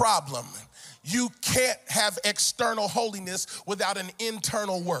the problem. You can't have external holiness without an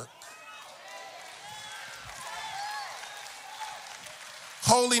internal work.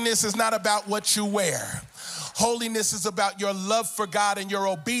 Holiness is not about what you wear. Holiness is about your love for God and your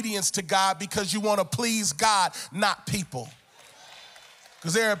obedience to God because you want to please God, not people.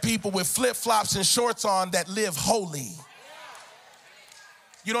 Because there are people with flip-flops and shorts on that live holy.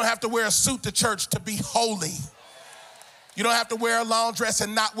 You don't have to wear a suit to church to be holy. You don't have to wear a long dress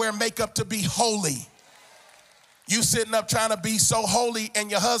and not wear makeup to be holy. You sitting up trying to be so holy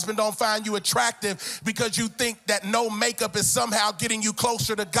and your husband don't find you attractive because you think that no makeup is somehow getting you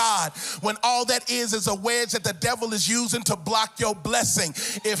closer to God, when all that is a wedge that the devil is using to block your blessing.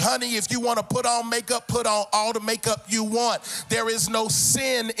 If you want to put on makeup, put on all the makeup you want. There is no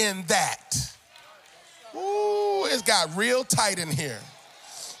sin in that. Ooh, it's got real tight in here.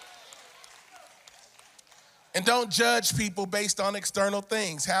 And don't judge people based on external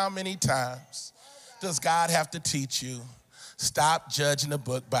things. How many times does God have to teach you? Stop judging a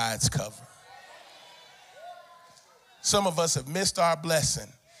book by its cover. Some of us have missed our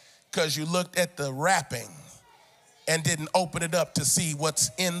blessing because you looked at the wrapping and didn't open it up to see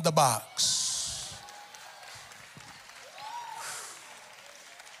what's in the box.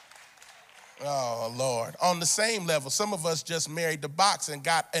 Oh, Lord. On the same level, some of us just married the box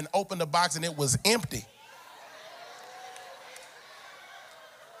and opened the box and it was empty.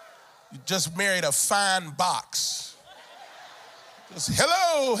 just married a fine box. Just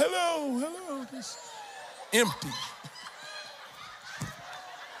hello, hello, hello. Just empty.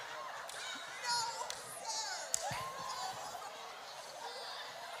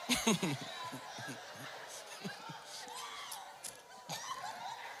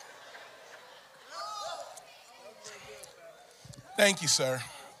 Thank you, sir.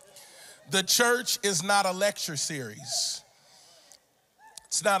 The church is not a lecture series.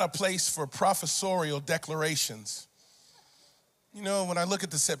 It's not a place for professorial declarations. You know, when I look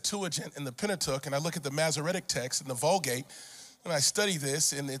at the Septuagint and the Pentateuch, and I look at the Masoretic text and the Vulgate, and I study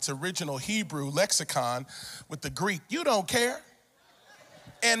this in its original Hebrew lexicon with the Greek, you don't care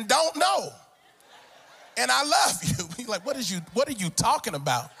and don't know. And I love you. You're like, what are you talking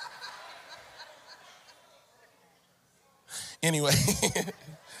about? Anyway,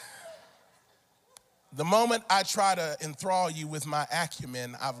 the moment I try to enthrall you with my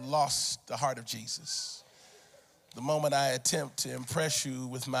acumen, I've lost the heart of Jesus. The moment I attempt to impress you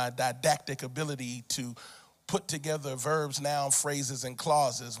with my didactic ability to put together verbs, noun, phrases, and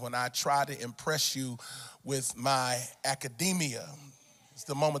clauses, when I try to impress you with my academia, it's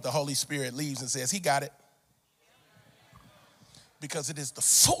the moment the Holy Spirit leaves and says, he got it. Because it is the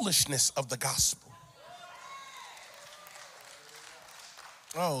foolishness of the gospel.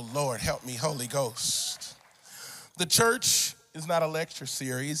 Oh, Lord, help me, Holy Ghost. The church is not a lecture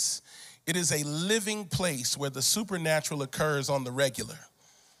series. It is a living place where the supernatural occurs on the regular.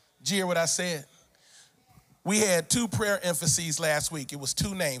 Did you hear what I said? We had 2 prayer emphases last week. It was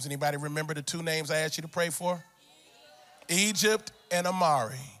 2 names. Anybody remember the 2 names I asked you to pray for? Egypt and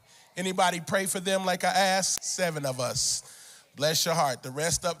Amari. Anybody pray for them like I asked? 7 of us. Bless your heart. The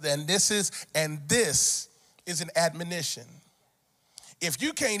rest of them. This is an admonition. If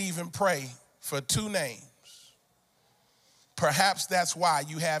you can't even pray for 2 names, perhaps that's why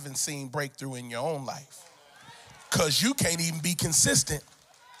you haven't seen breakthrough in your own life. Because you can't even be consistent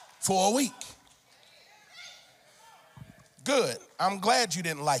for a week. Good. I'm glad you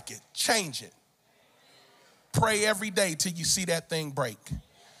didn't like it. Change it. Pray every day till you see that thing break.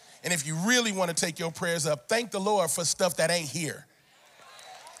 And if you really want to take your prayers up, thank the Lord for stuff that ain't here.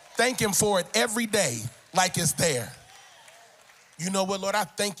 Thank him for it every day like it's there. You know what, Lord, I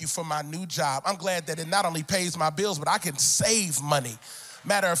thank you for my new job. I'm glad that it not only pays my bills, but I can save money.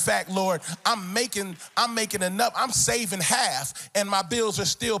 Matter of fact, Lord, I'm making enough. I'm saving half and my bills are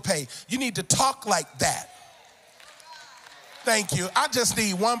still paid. You need to talk like that. Thank you. I just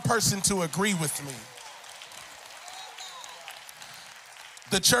need one person to agree with me.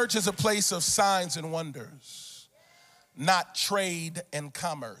 The church is a place of signs and wonders, not trade and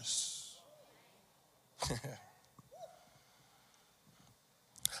commerce.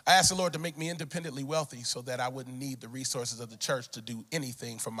 I asked the Lord to make me independently wealthy so that I wouldn't need the resources of the church to do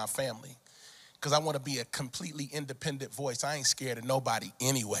anything for my family. Because I want to be a completely independent voice. I ain't scared of nobody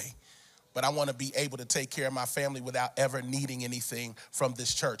anyway. But I want to be able to take care of my family without ever needing anything from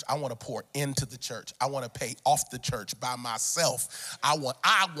this church. I want to pour into the church. I want to pay off the church by myself. I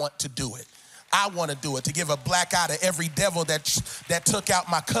want to do it. I want to do it, to give a black eye to every devil that took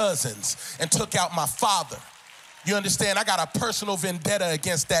out my cousins and took out my father. You understand? I got a personal vendetta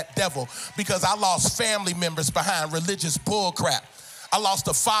against that devil because I lost family members behind religious bullcrap. I lost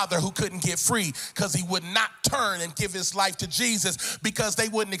a father who couldn't get free because he would not turn and give his life to Jesus because they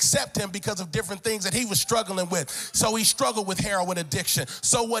wouldn't accept him because of different things that he was struggling with. So he struggled with heroin addiction.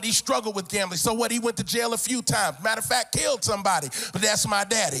 So what? He struggled with gambling. So what? He went to jail a few times. Matter of fact, killed somebody. But that's my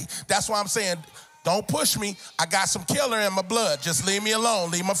daddy. That's why I'm saying, don't push me. I got some killer in my blood. Just leave me alone.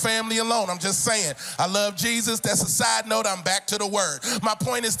 Leave my family alone. I'm just saying. I love Jesus. That's a side note. I'm back to the word. My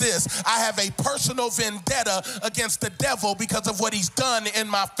point is this. I have a personal vendetta against the devil because of what he's done in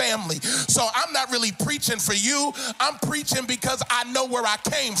my family. So I'm not really preaching for you. I'm preaching because I know where I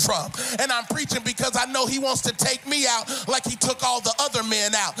came from. And I'm preaching because I know he wants to take me out like he took all the other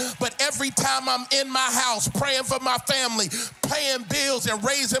men out. But every time I'm in my house praying for my family, paying bills and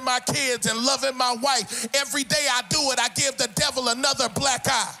raising my kids and loving my wife, every day I do it, I give the devil another black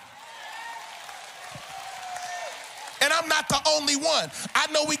eye. And I'm not the only one.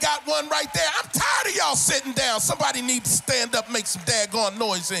 I know we got one right there. I'm tired of y'all sitting down. Somebody needs to stand up, make some daggone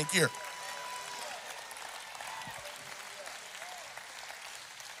noise in here.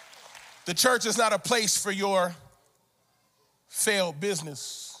 The church is not a place for your failed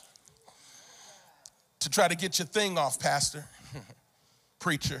business to try to get your thing off, pastor,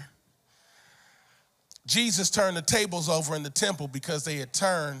 preacher. Jesus turned the tables over in the temple because they had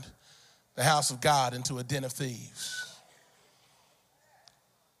turned the house of God into a den of thieves.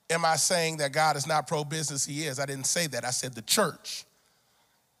 Am I saying that God is not pro-business? He is. I didn't say that. I said the church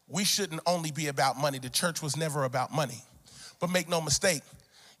we shouldn't only be about money. The church was never about money. But make no mistake,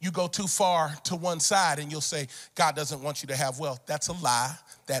 you go too far to one side and you'll say, God doesn't want you to have wealth. That's a lie.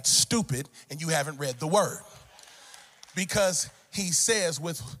 That's stupid, and you haven't read the word. Because he says,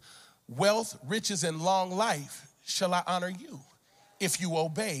 with wealth, riches, and long life shall I honor you. If you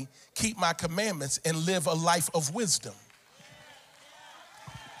obey, keep my commandments, and live a life of wisdom.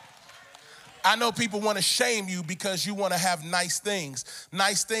 I know people want to shame you because you want to have nice things.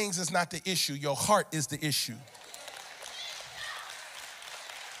 Nice things is not the issue. Your heart is the issue.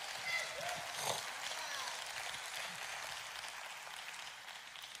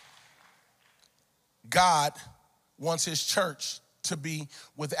 God wants his church to be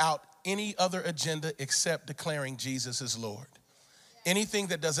without any other agenda except declaring Jesus is Lord. Anything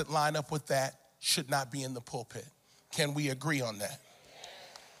that doesn't line up with that should not be in the pulpit. Can we agree on that?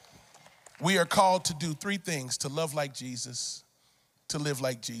 We are called to do three things: to love like Jesus, to live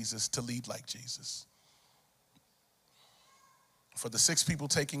like Jesus, to lead like Jesus. For the 6 people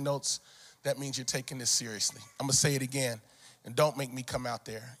taking notes, that means you're taking this seriously. I'm going to say it again. And don't make me come out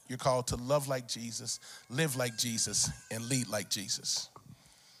there. You're called to love like Jesus, live like Jesus, and lead like Jesus.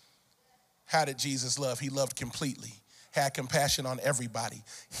 How did Jesus love? He loved completely, had compassion on everybody,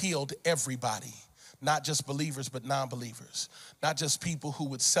 healed everybody, not just believers, but non-believers. Not just people who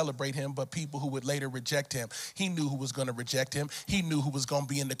would celebrate him, but people who would later reject him. He knew who was going to reject him. He knew who was going to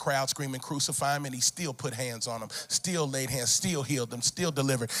be in the crowd screaming, crucify him, and he still put hands on them, still laid hands, still healed them, still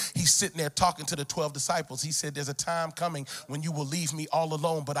delivered. He's sitting there talking to the 12 disciples. He said, there's a time coming when you will leave me all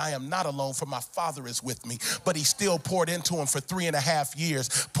alone, but I am not alone, for my Father is with me. But he still poured into him for 3.5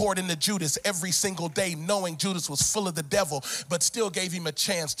 years, poured into Judas every single day, knowing Judas was full of the devil, but still gave him a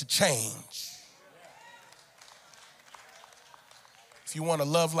chance to change. If you want to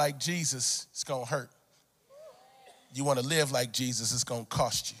love like Jesus, it's going to hurt. You want to live like Jesus, it's going to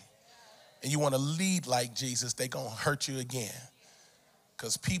cost you. And you want to lead like Jesus, they're going to hurt you again.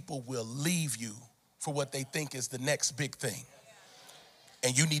 Because people will leave you for what they think is the next big thing.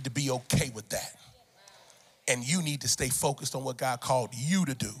 And you need to be okay with that. And you need to stay focused on what God called you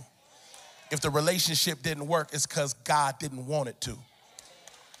to do. If the relationship didn't work, it's because God didn't want it to.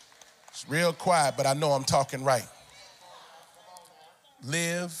 It's real quiet, but I know I'm talking right.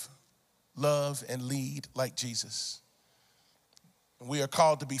 Live, love, and lead like Jesus. We are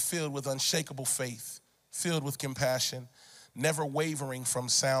called to be filled with unshakable faith, filled with compassion, never wavering from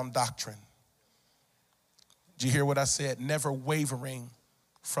sound doctrine. Did you hear what I said? Never wavering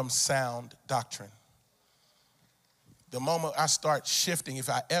from sound doctrine. The moment I start shifting,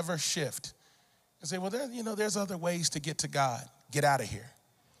 if I ever shift, I say, well, there's other ways to get to God. Get out of here.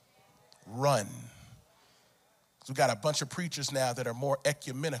 Run. We've got a bunch of preachers now that are more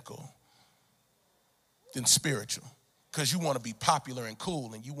ecumenical than spiritual, because you want to be popular and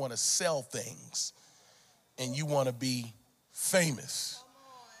cool, and you want to sell things, and you want to be famous.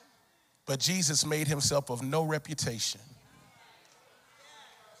 But Jesus made himself of no reputation.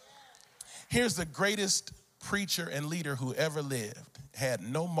 Here's the greatest preacher and leader who ever lived, had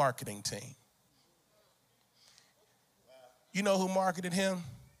no marketing team. You know who marketed him?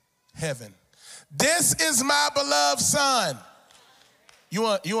 Heaven. This is my beloved son. You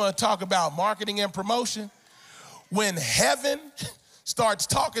want to talk about marketing and promotion? When heaven starts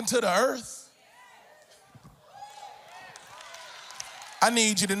talking to the earth, I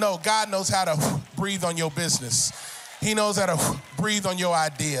need you to know God knows how to breathe on your business. He knows how to breathe on your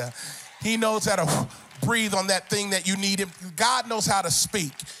idea. He knows how to breathe on that thing that you need. God knows how to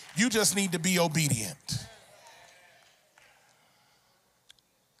speak. You just need to be obedient.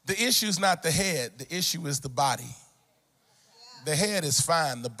 The issue is not the head. The issue is the body. The head is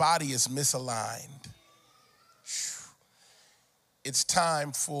fine. The body is misaligned. It's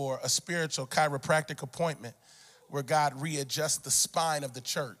time for a spiritual chiropractic appointment where God readjusts the spine of the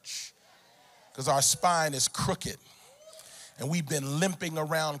church, because our spine is crooked. And we've been limping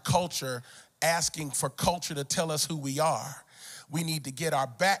around culture, asking for culture to tell us who we are. We need to get our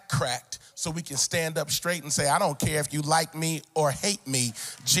back cracked so we can stand up straight and say, I don't care if you like me or hate me,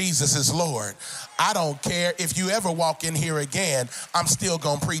 Jesus is Lord. I don't care if you ever walk in here again, I'm still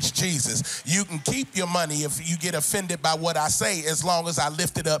gonna preach Jesus. You can keep your money if you get offended by what I say, as long as I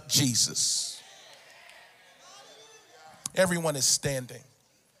lifted up Jesus. Everyone is standing.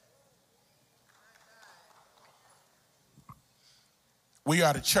 We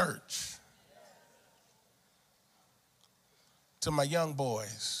are the church. To my young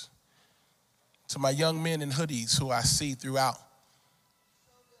boys, to my young men in hoodies who I see throughout,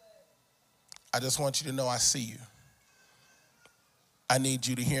 I just want you to know I see you. I need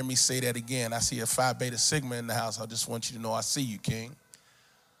you to hear me say that again. I see a Phi Beta Sigma in the house. I just want you to know I see you, King.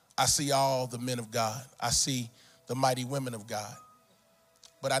 I see all the men of God. I see the mighty women of God.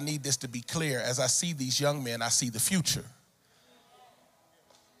 But I need this to be clear. As I see these young men, I see the future.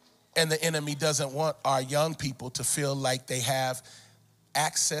 And the enemy doesn't want our young people to feel like they have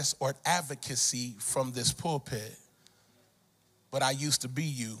access or advocacy from this pulpit. But I used to be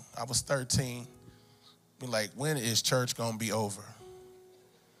you. I was 13. Be like, when is church gonna be over?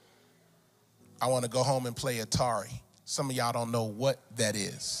 I want to go home and play Atari. Some of y'all don't know what that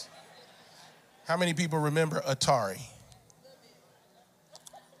is. How many people remember Atari?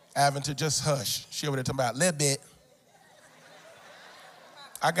 Aventer, just hush. She over there talking about a little bit.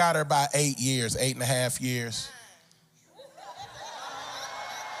 I got her by 8 years, 8.5 years.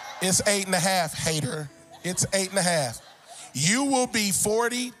 It's 8.5, hater. It's 8.5. You will be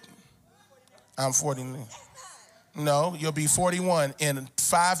 40. I'm 40. No, you'll be 41 in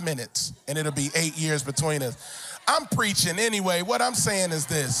 5 minutes, and it'll be 8 years between us. I'm preaching anyway. What I'm saying is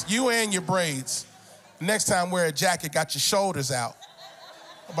this. You and your braids. Next time wear a jacket, got your shoulders out.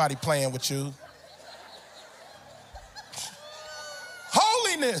 Nobody playing with you.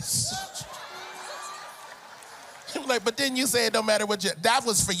 Holiness. Like, but then you say it don't matter what you, that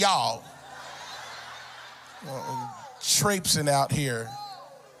was for y'all. Traipsing out here.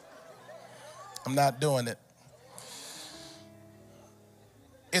 I'm not doing it.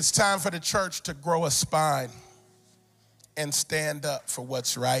 It's time for the church to grow a spine and stand up for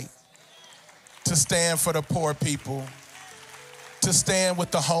what's right, to stand for the poor people, to stand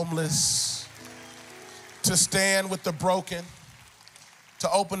with the homeless, to stand with the broken, to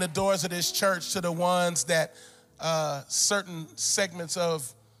open the doors of this church to the ones that certain segments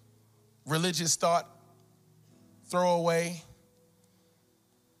of religious thought throw away.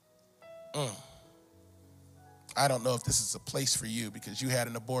 I don't know if this is a place for you because you had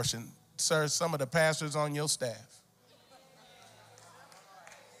an abortion. Sir, some of the pastors on your staff,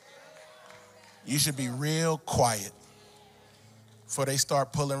 you should be real quiet before they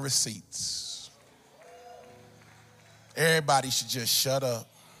start pulling receipts. Everybody should just shut up.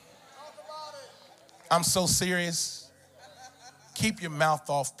 I'm so serious. Keep your mouth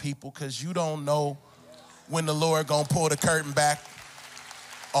off people because you don't know when the Lord gonna pull the curtain back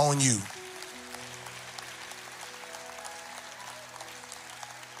on you.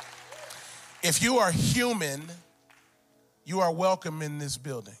 If you are human, you are welcome in this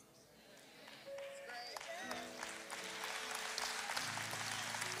building.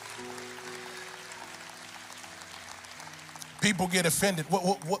 People get offended.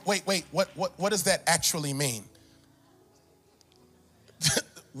 Wait, what does that actually mean?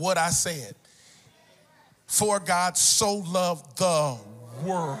 What I said. For God so loved the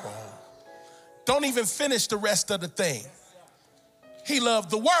world. Don't even finish the rest of the thing. He loved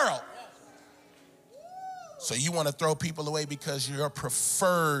the world. So you want to throw people away because your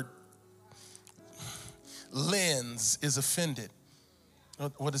preferred lens is offended.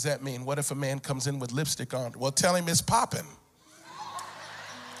 What does that mean? What if a man comes in with lipstick on? Well, tell him it's popping.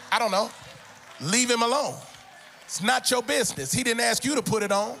 I don't know. Leave him alone. It's not your business. He didn't ask you to put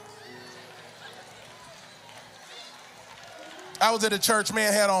it on. I was at a church,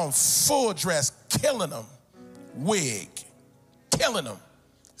 man had on full dress, killing them. Wig, killing them.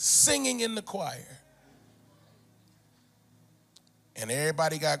 Singing in the choir. And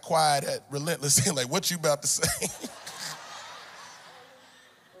everybody got quiet at relentlessly, like, what you about to say?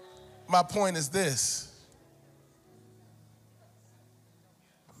 My point is this.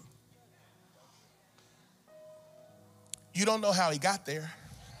 You don't know how he got there.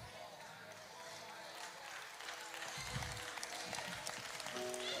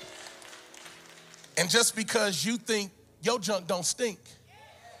 And just because you think your junk don't stink,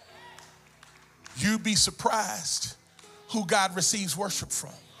 you'd be surprised who God receives worship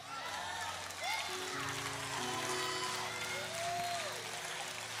from.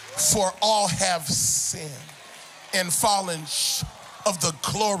 For all have sinned and fallen of the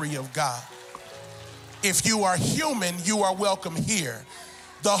glory of God. If you are human, you are welcome here.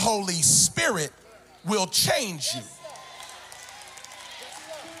 The Holy Spirit will change you.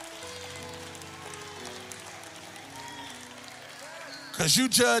 Because you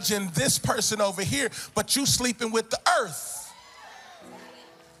judging this person over here, but you sleeping with the earth.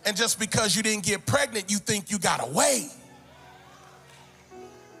 And just because you didn't get pregnant, you think you got away.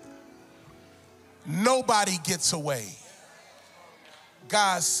 Nobody gets away.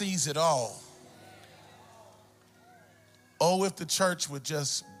 God sees it all. Oh, if the church would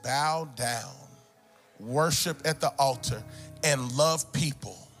just bow down, worship at the altar, and love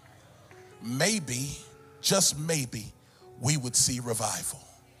people, maybe, just maybe, we would see revival.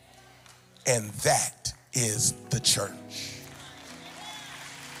 And that is the church.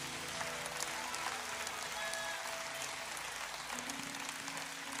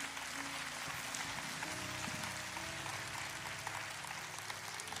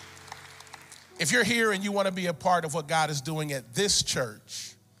 If you're here and you want to be a part of what God is doing at this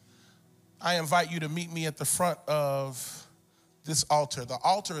church, I invite you to meet me at the front of this altar. The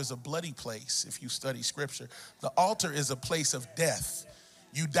altar is a bloody place if you study scripture. The altar is a place of death.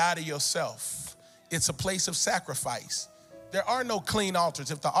 You die to yourself. It's a place of sacrifice. There are no clean altars.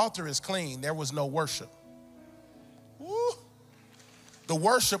 If the altar is clean, there was no worship. Woo. The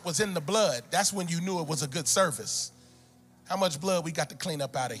worship was in the blood. That's when you knew it was a good service. How much blood we got to clean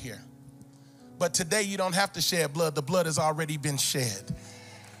up out of here? But today you don't have to shed blood. The blood has already been shed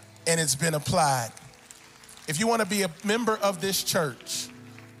and it's been applied. If you want to be a member of this church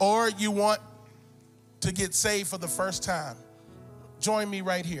or you want to get saved for the first time, join me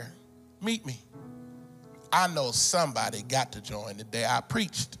right here. Meet me. I know somebody got to join today. I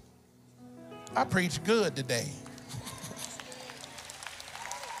preached good today.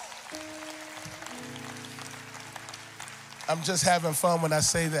 I'm just having fun when I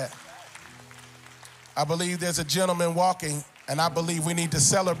say that. I believe there's a gentleman walking, and I believe we need to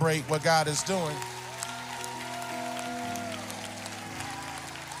celebrate what God is doing.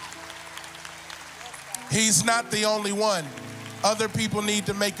 He's not the only one. Other people need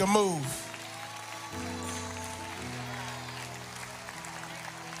to make a move.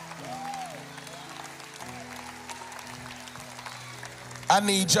 I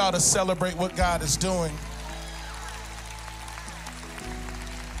need y'all to celebrate what God is doing.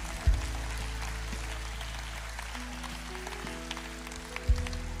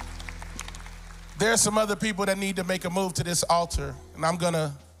 There are some other people that need to make a move to this altar, and I'm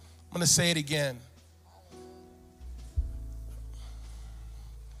gonna say it again.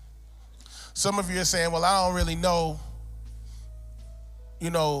 Some of you are saying, well, I don't really know,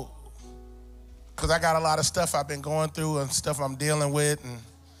 because I got a lot of stuff I've been going through and stuff I'm dealing with, and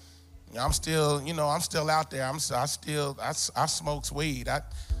I'm still out there. I smokes weed.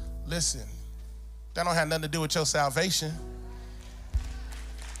 Listen, that don't have nothing to do with your salvation.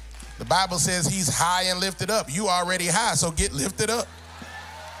 The Bible says he's high and lifted up. You already high, so get lifted up.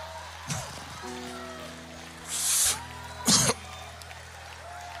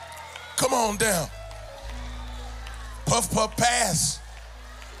 Come on down. Puff, puff, pass.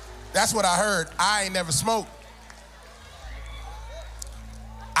 That's what I heard. I ain't never smoked.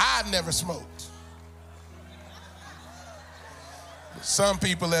 I've never smoked. Some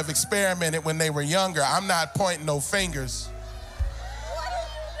people have experimented when they were younger. I'm not pointing no fingers.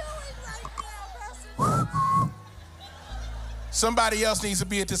 Somebody else needs to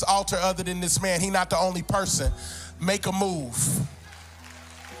be at this altar other than this man. He's not the only person. Make a move.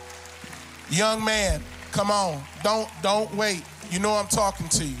 Young man, come on. Don't wait. You know I'm talking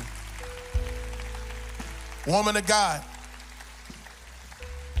to you. Woman of God.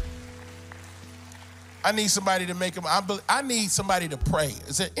 I need somebody to make them. I need somebody to pray.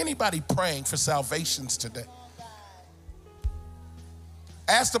 Is there anybody praying for salvations today?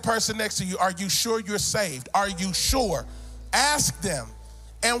 Ask the person next to you, are you sure you're saved? Are you sure? Ask them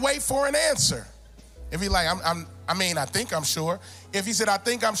and wait for an answer. If he's like, I think I'm sure. If he said, I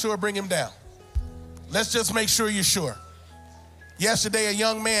think I'm sure, bring him down. Let's just make sure you're sure. Yesterday, a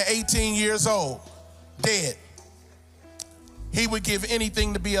young man, 18 years old, dead. He would give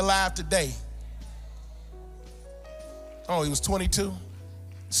anything to be alive today. Oh, he was 22?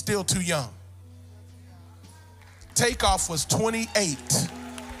 Still too young. Takeoff was 28.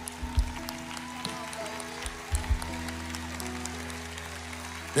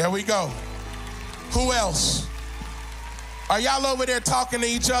 There we go. Who else? Are y'all over there talking to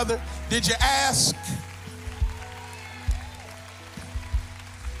each other? Did you ask?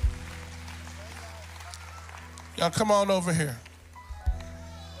 Y'all come on over here.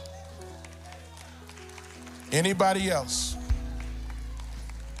 Anybody else?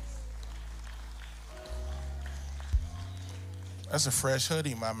 That's a fresh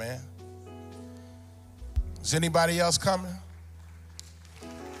hoodie, my man. Is anybody else coming?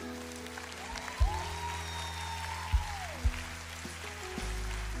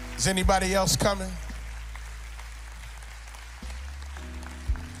 Is anybody else coming?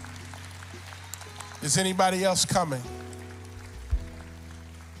 Is anybody else coming?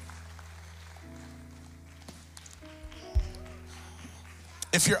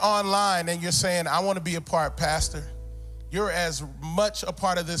 If you're online and you're saying, I want to be a part, Pastor, you're as much a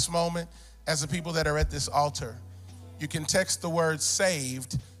part of this moment as the people that are at this altar. You can text the word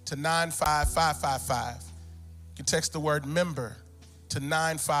saved to 95555. You can text the word member to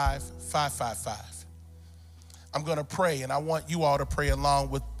 95555. I'm going to pray, and I want you all to pray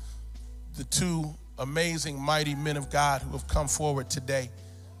along with the two amazing, mighty men of God who have come forward today.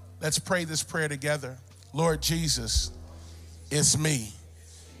 Let's pray this prayer together. Lord Jesus, it's me.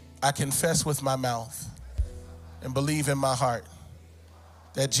 I confess with my mouth and believe in my heart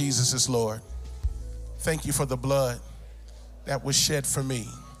that Jesus is Lord. Thank you for the blood that was shed for me.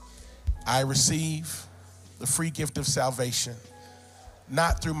 I receive the free gift of salvation,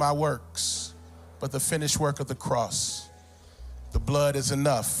 not through my works, but the finished work of the cross. The blood is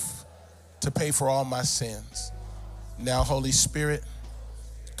enough to pay for all my sins. Now, Holy Spirit,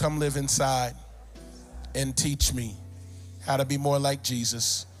 come live inside and teach me how to be more like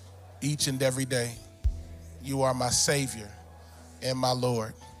Jesus each and every day. You are my Savior and my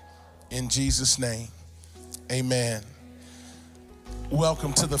Lord. In Jesus' name, amen.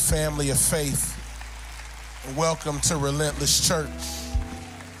 Welcome to the family of faith. Welcome to Relentless Church.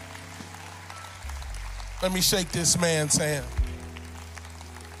 Let me shake this man's hand.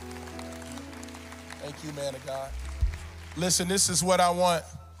 Thank you, man of God. Listen, this is what I want.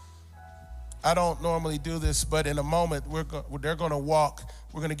 I don't normally do this, but in a moment, they're going to walk.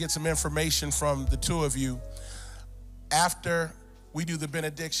 We're going to get some information from the two of you. After we do the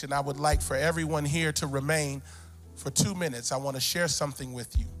benediction, I would like for everyone here to remain for 2 minutes. I want to share something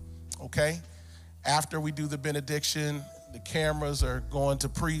with you, okay? After we do the benediction, the cameras are going to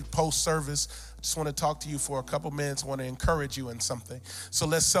post service. I just want to talk to you for a couple minutes. I want to encourage you in something. So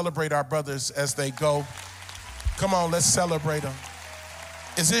let's celebrate our brothers as they go. Come on, let's celebrate them.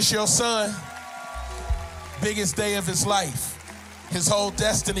 Is this your son? Biggest day of his life. His whole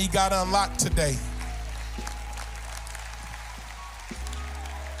destiny got unlocked today.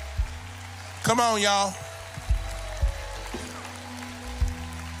 Come on, y'all.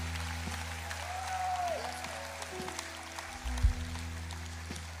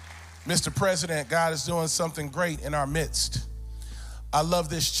 Mr. President, God is doing something great in our midst. I love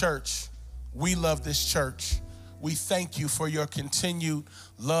this church. We love this church. We thank you for your continued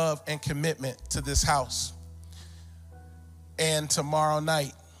love and commitment to this house. And tomorrow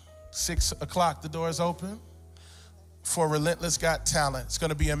night, 6 o'clock, the doors open for Relentless Got Talent. It's going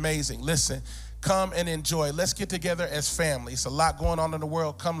to be amazing. Listen, come and enjoy. Let's get together as family. It's a lot going on in the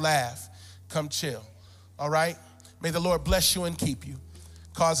world. Come laugh. Come chill. All right? May the Lord bless you and keep you.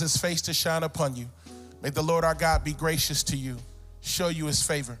 Cause his face to shine upon you. May the Lord our God be gracious to you, show you his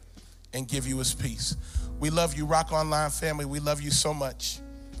favor, and give you his peace. We love you, Rock Online family. We love you so much,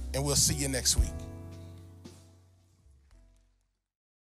 and we'll see you next week.